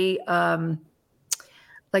a,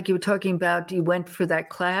 like you were talking about, you went for that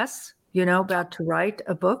class, about to write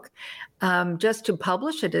a book. Just to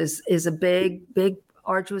publish it is a big,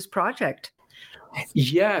 arduous project.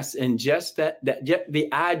 Yes, and just the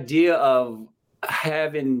idea of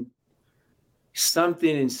having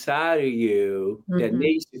something inside of you that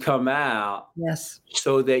needs to come out, yes,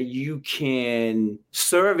 so that you can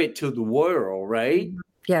serve it to the world, right?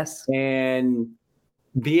 Yes, and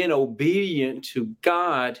being obedient to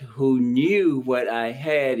God, who knew what I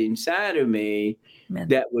had inside of me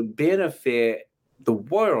that would benefit the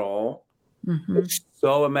world. It's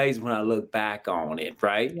so amazing when I look back on it,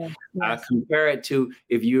 right? Yes. I compare it to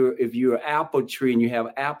if you're an apple tree and you have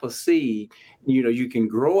apple seed, you can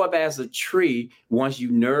grow up as a tree once you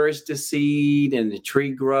nourish the seed and the tree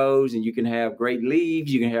grows, and you can have great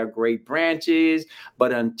leaves, you can have great branches,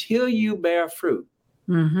 but until you bear fruit,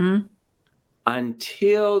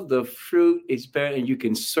 until the fruit is bear and you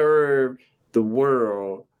can serve the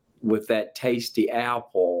world with that tasty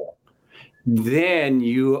apple, then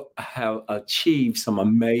you have achieved some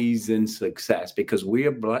amazing success, because we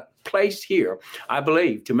are placed here, I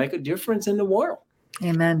believe, to make a difference in the world.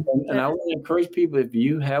 Amen. And I want to encourage people, if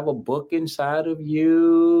you have a book inside of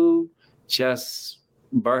you, just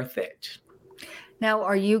birth it. Now,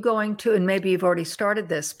 are you going to, and maybe you've already started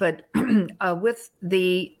this, but with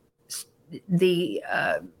the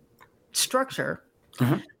structure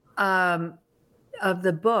of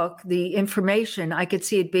the book, the information, I could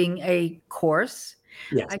see it being a course.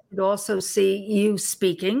 Yes. I could also see you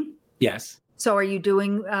speaking. Yes. So are you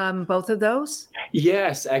doing both of those?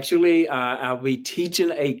 Yes, actually, I'll be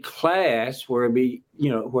teaching a class where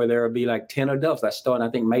where there will be like 10 adults. I start, I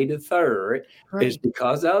think, May the 3rd. Right. It's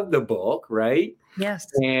because of the book, right? Yes.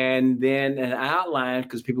 And then an outline,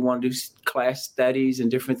 because people want to do class studies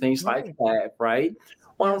and different things like that, right?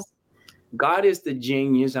 Well, yes. God is the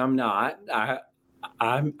genius. I'm not. I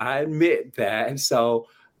admit that. So,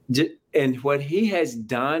 and what he has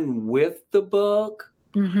done with the book,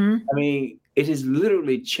 it has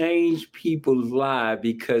literally changed people's lives,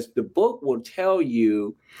 because the book will tell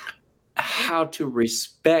you how to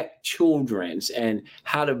respect children and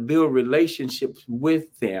how to build relationships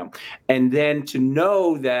with them. And then to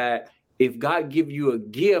know that if God give you a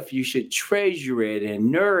gift, you should treasure it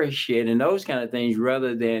and nourish it and those kind of things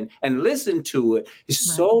rather than and listen to it. There's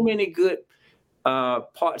so many good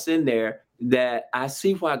parts in there that I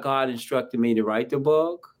see why God instructed me to write the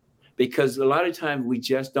book, because a lot of times we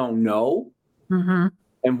just don't know. Mm-hmm.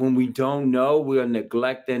 And when we don't know, we're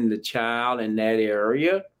neglecting the child in that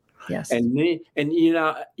area. Yes. And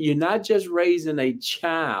you're not just raising a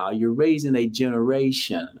child, you're raising a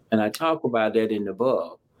generation. And I talk about that in the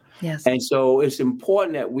book. Yes. And so it's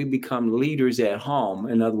important that we become leaders at home.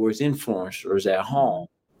 In other words, influencers at home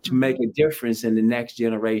to make a difference in the next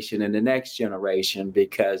generation and the next generation.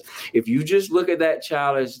 Because if you just look at that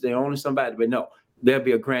child as the only somebody, but no, there'll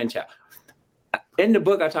be a grandchild. In the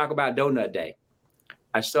book, I talk about Donut Day.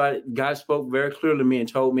 God spoke very clearly to me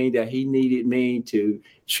and told me that he needed me to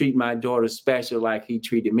treat my daughter special like he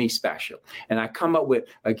treated me special. And I come up with,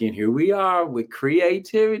 again, here we are with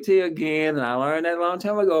creativity again. And I learned that a long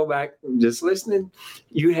time ago back just listening,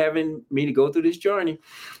 you having me to go through this journey.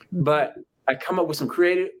 But I come up with some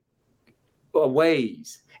creative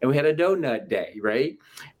ways. And we had a donut day, right?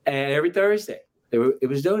 And every Thursday, it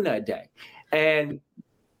was donut day. And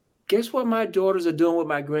guess what my daughters are doing with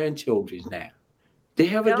my grandchildren now? They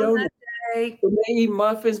have a donut day. They eat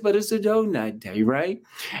muffins, but it's a donut day, right?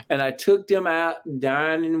 And I took them out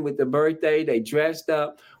dining with the birthday. They dressed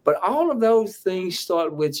up. But all of those things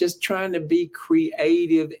start with just trying to be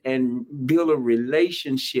creative and build a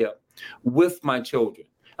relationship with my children.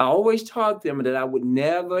 I always taught them that I would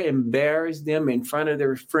never embarrass them in front of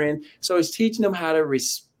their friends. So it's teaching them how to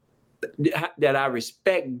that I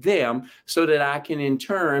respect them so that I can in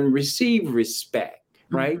turn receive respect,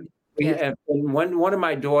 right? Mm-hmm. Yes. And one of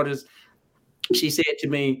my daughters, she said to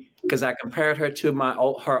me, because I compared her to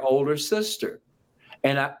her older sister,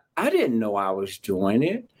 and I didn't know I was doing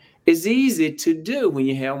it. It's easy to do when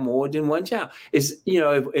you have more than one child. It's,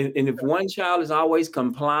 if one child is always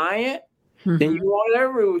compliant, then you want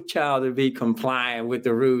every child to be compliant with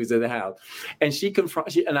the rules of the house. And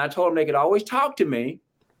and I told them they could always talk to me,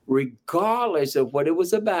 regardless of what it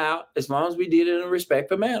was about, as long as we did it in a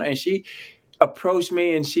respectful manner. And she approached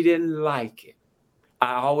me and she didn't like it.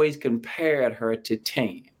 I always compared her to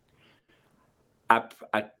Tan.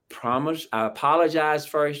 I promised, I apologized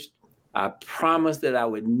first. I promised that I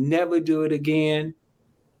would never do it again.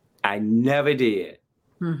 I never did.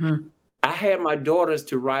 Mm-hmm. I had my daughters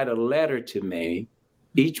to write a letter to me.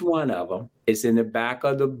 Each one of them is in the back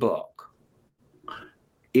of the book.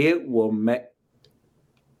 It will make,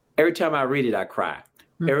 every time I read it, I cry.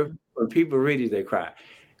 Mm-hmm. When people read it, they cry.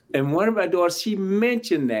 And one of my daughters, she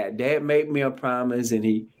mentioned that Dad made me a promise,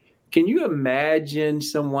 and can you imagine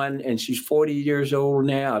someone, and she's 40 years old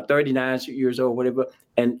now, 39 years old, whatever,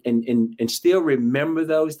 and still remember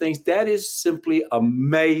those things? That is simply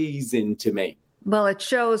amazing to me. Well, it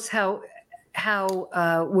shows how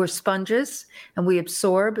we're sponges and we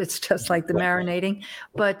absorb. It's just like the marinating,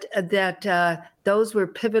 but that those were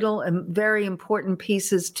pivotal and very important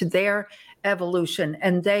pieces to their evolution,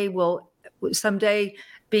 and they will someday,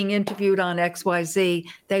 being interviewed on XYZ,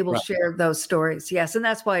 they will share those stories. Yes. And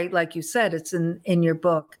that's why, like you said, it's in your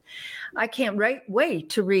book. I can't wait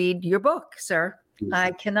to read your book, sir.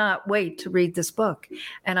 I cannot wait to read this book.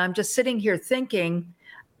 And I'm just sitting here thinking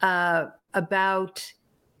about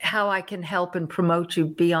how I can help and promote you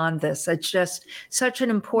beyond this. It's just such an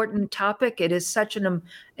important topic. It is such an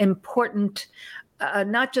important,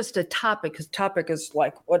 not just a topic, because topic is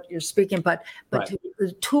like what you're speaking, but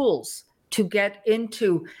the tools to get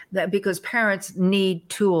into that, because parents need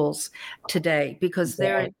tools today, because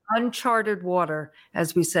they're in uncharted water,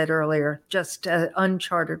 as we said earlier, just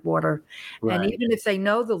uncharted water. Right. And even if they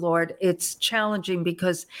know the Lord, it's challenging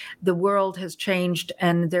because the world has changed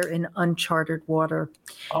and they're in uncharted water.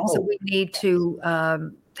 Oh. So we need to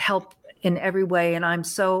help in every way. And I'm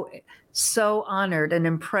so honored and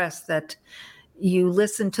impressed that you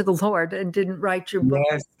listened to the Lord and didn't write your book,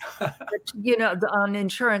 on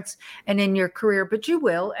insurance and in your career, but you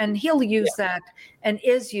will, and he'll use that and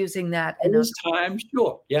is using that. In this time,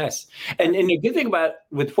 sure. Yes. And the good thing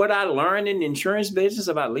with what I learned in the insurance business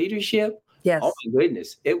about leadership, yes. Oh my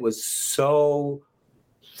goodness, it was so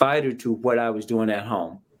vital to what I was doing at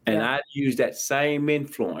home. And I use that same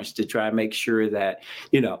influence to try and make sure that,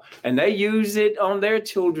 and they use it on their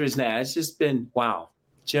children's now. It's just been, wow.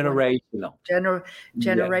 Generational.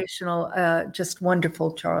 Generational, just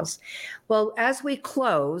wonderful, Charles. Well, as we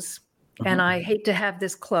close, and I hate to have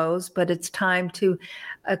this close, but it's time to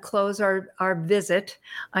close our visit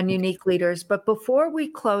on Unique Leaders. But before we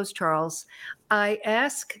close, Charles, I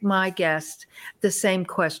ask my guest the same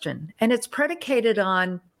question, and it's predicated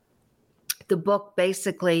on the book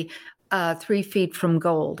basically 3 Feet from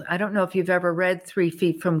Gold. I don't know if you've ever read 3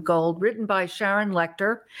 Feet from Gold, written by Sharon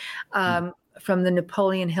Lechter from the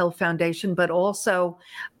Napoleon Hill Foundation, but also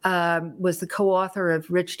was the co-author of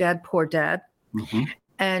Rich Dad, Poor Dad. Mm-hmm.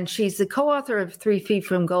 And she's the co-author of 3 Feet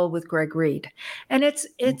from Gold with Greg Reed. And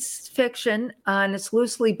it's fiction, and it's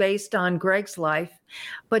loosely based on Greg's life.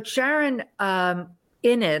 But Sharon,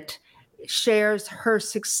 in it, shares her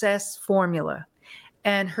success formula.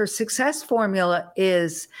 And her success formula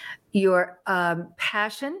is your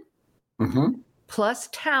passion plus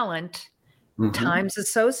talent times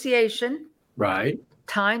association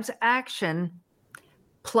times action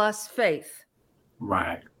plus faith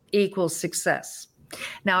equals success.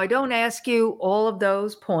 Now, I don't ask you all of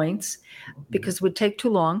those points because it would take too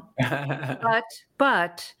long,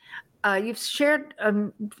 but you've shared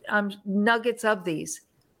nuggets of these.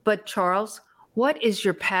 But Charles, what is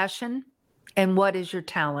your passion and what is your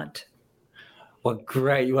talent? Well,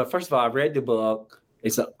 great. Well, first of all, I read the book.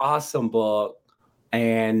 It's an awesome book.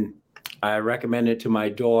 And I recommended it to my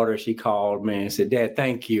daughter. She called me and said, Dad,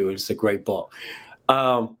 thank you. It's a great book.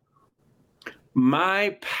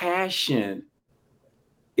 My passion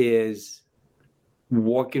is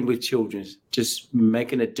working with children, just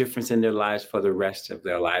making a difference in their lives for the rest of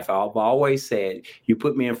their life. I've always said, you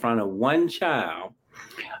put me in front of one child,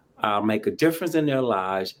 I'll make a difference in their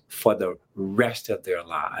lives for the rest of their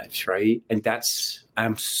lives, right? And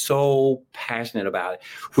I'm so passionate about it,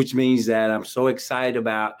 which means that I'm so excited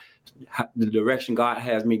about the direction God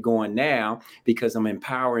has me going now, because I'm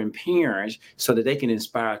empowering parents so that they can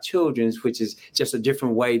inspire children, which is just a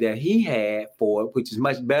different way that he had for it, which is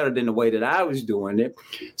much better than the way that I was doing it.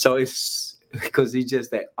 So it's because he's just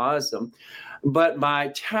that awesome. But my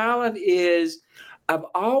talent is I've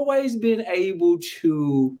always been able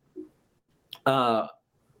to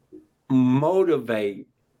motivate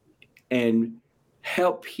and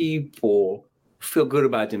help people feel good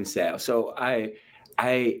about themselves. So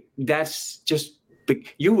that's just,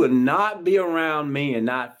 you will not be around me and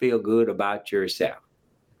not feel good about yourself,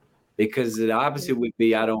 because the opposite would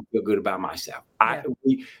be I don't feel good about myself.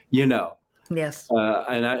 Yes.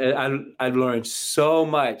 And I've learned so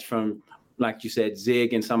much from, like you said,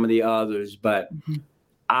 Zig and some of the others, but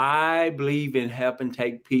I believe in helping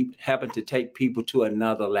to take people to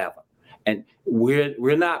another level. And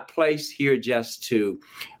we're not placed here just to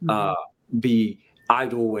be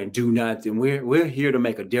idle and do nothing. We're here to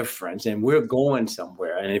make a difference, and we're going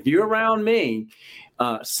somewhere. And if you're around me,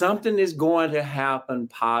 something is going to happen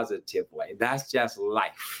positively. That's just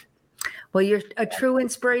life. Well, you're a true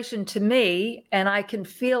inspiration to me, and I can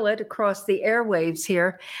feel it across the airwaves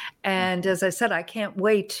here. And as I said, I can't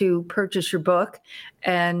wait to purchase your book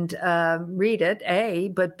and read it, A,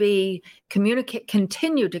 but B, continue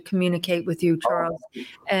to communicate with you, Charles,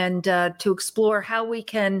 and to explore how we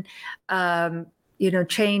can,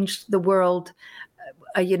 change the world,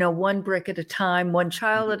 one brick at a time, one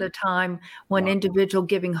child at a time, one individual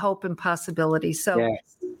giving hope and possibility. So,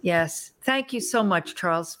 yes. Thank you so much,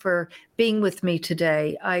 Charles, for being with me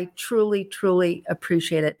today. I truly, truly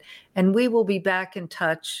appreciate it. And we will be back in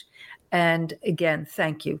touch. And again,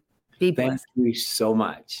 thank you. Be blessed. Thank you so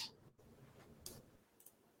much.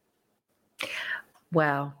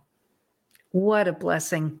 Wow. What a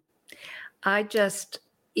blessing.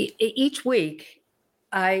 Each week,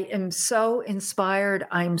 I am so inspired.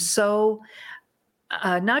 I'm so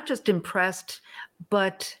not just impressed,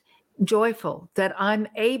 but joyful that I'm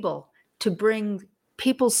able to bring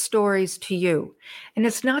people's stories to you. And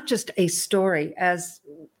it's not just a story, as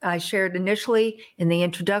I shared initially in the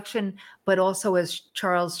introduction, but also as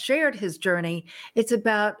Charles shared his journey. It's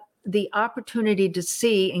about the opportunity to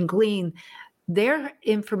see and glean their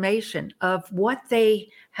information of what they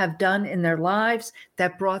have done in their lives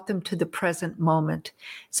that brought them to the present moment.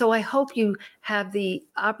 So I hope you have the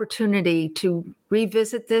opportunity to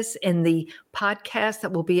revisit this in the podcast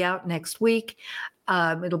that will be out next week.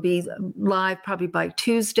 It'll be live probably by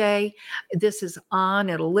Tuesday. This is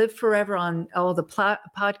it'll live forever on all the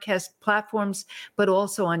podcast platforms, but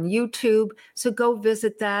also on YouTube. So go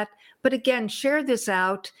visit that. But again, share this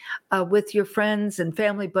out with your friends and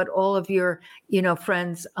family, but all of your,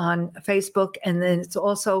 friends on Facebook. And then it's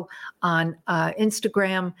also on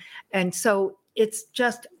Instagram. And so it's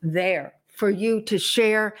just there for you to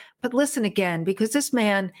share. But listen again, because this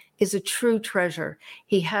man is a true treasure.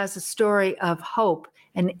 He has a story of hope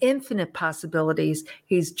and infinite possibilities.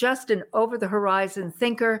 He's just an over-the-horizon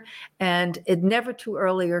thinker, and it's never too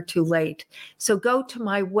early or too late. So go to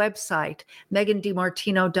my website,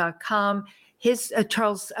 megandimartino.com. His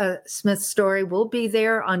Charles Smith's story will be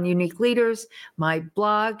there on Unique Leaders. My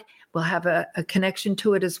blog will have a connection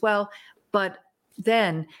to it as well. But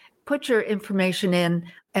then put your information in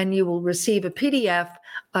and you will receive a PDF,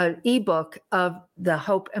 an ebook of the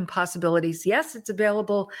Hope and Possibilities. Yes, it's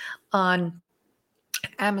available on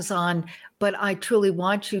Amazon, but I truly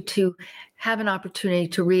want you to have an opportunity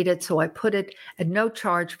to read it. So I put it at no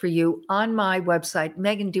charge for you on my website,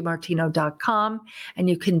 megandimartino.com, and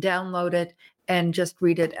you can download it and just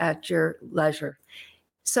read it at your leisure.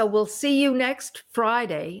 So we'll see you next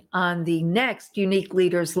Friday on the next Unique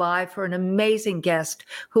Leaders Live for an amazing guest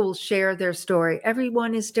who will share their story.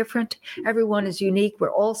 Everyone is different. Everyone is unique.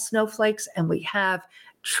 We're all snowflakes, and we have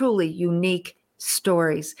truly unique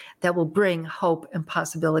stories that will bring hope and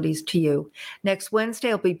possibilities to you. Next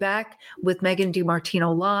Wednesday, I'll be back with Megan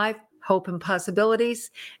DiMartino Live, Hope and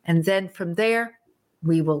Possibilities. And then from there,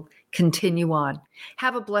 we will continue on.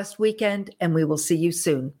 Have a blessed weekend, and we will see you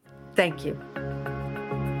soon. Thank you.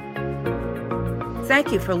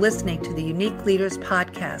 Thank you for listening to the Unique Leaders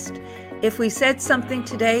Podcast. If we said something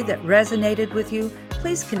today that resonated with you,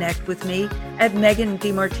 please connect with me at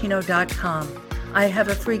megandimartino.com. I have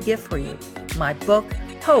a free gift for you, my book,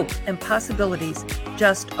 Hope and Possibilities,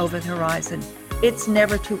 Just Over the Horizon. It's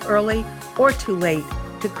never too early or too late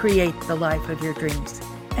to create the life of your dreams.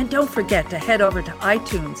 And don't forget to head over to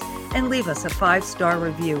iTunes and leave us a 5-star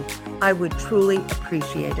review. I would truly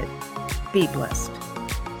appreciate it. Be blessed.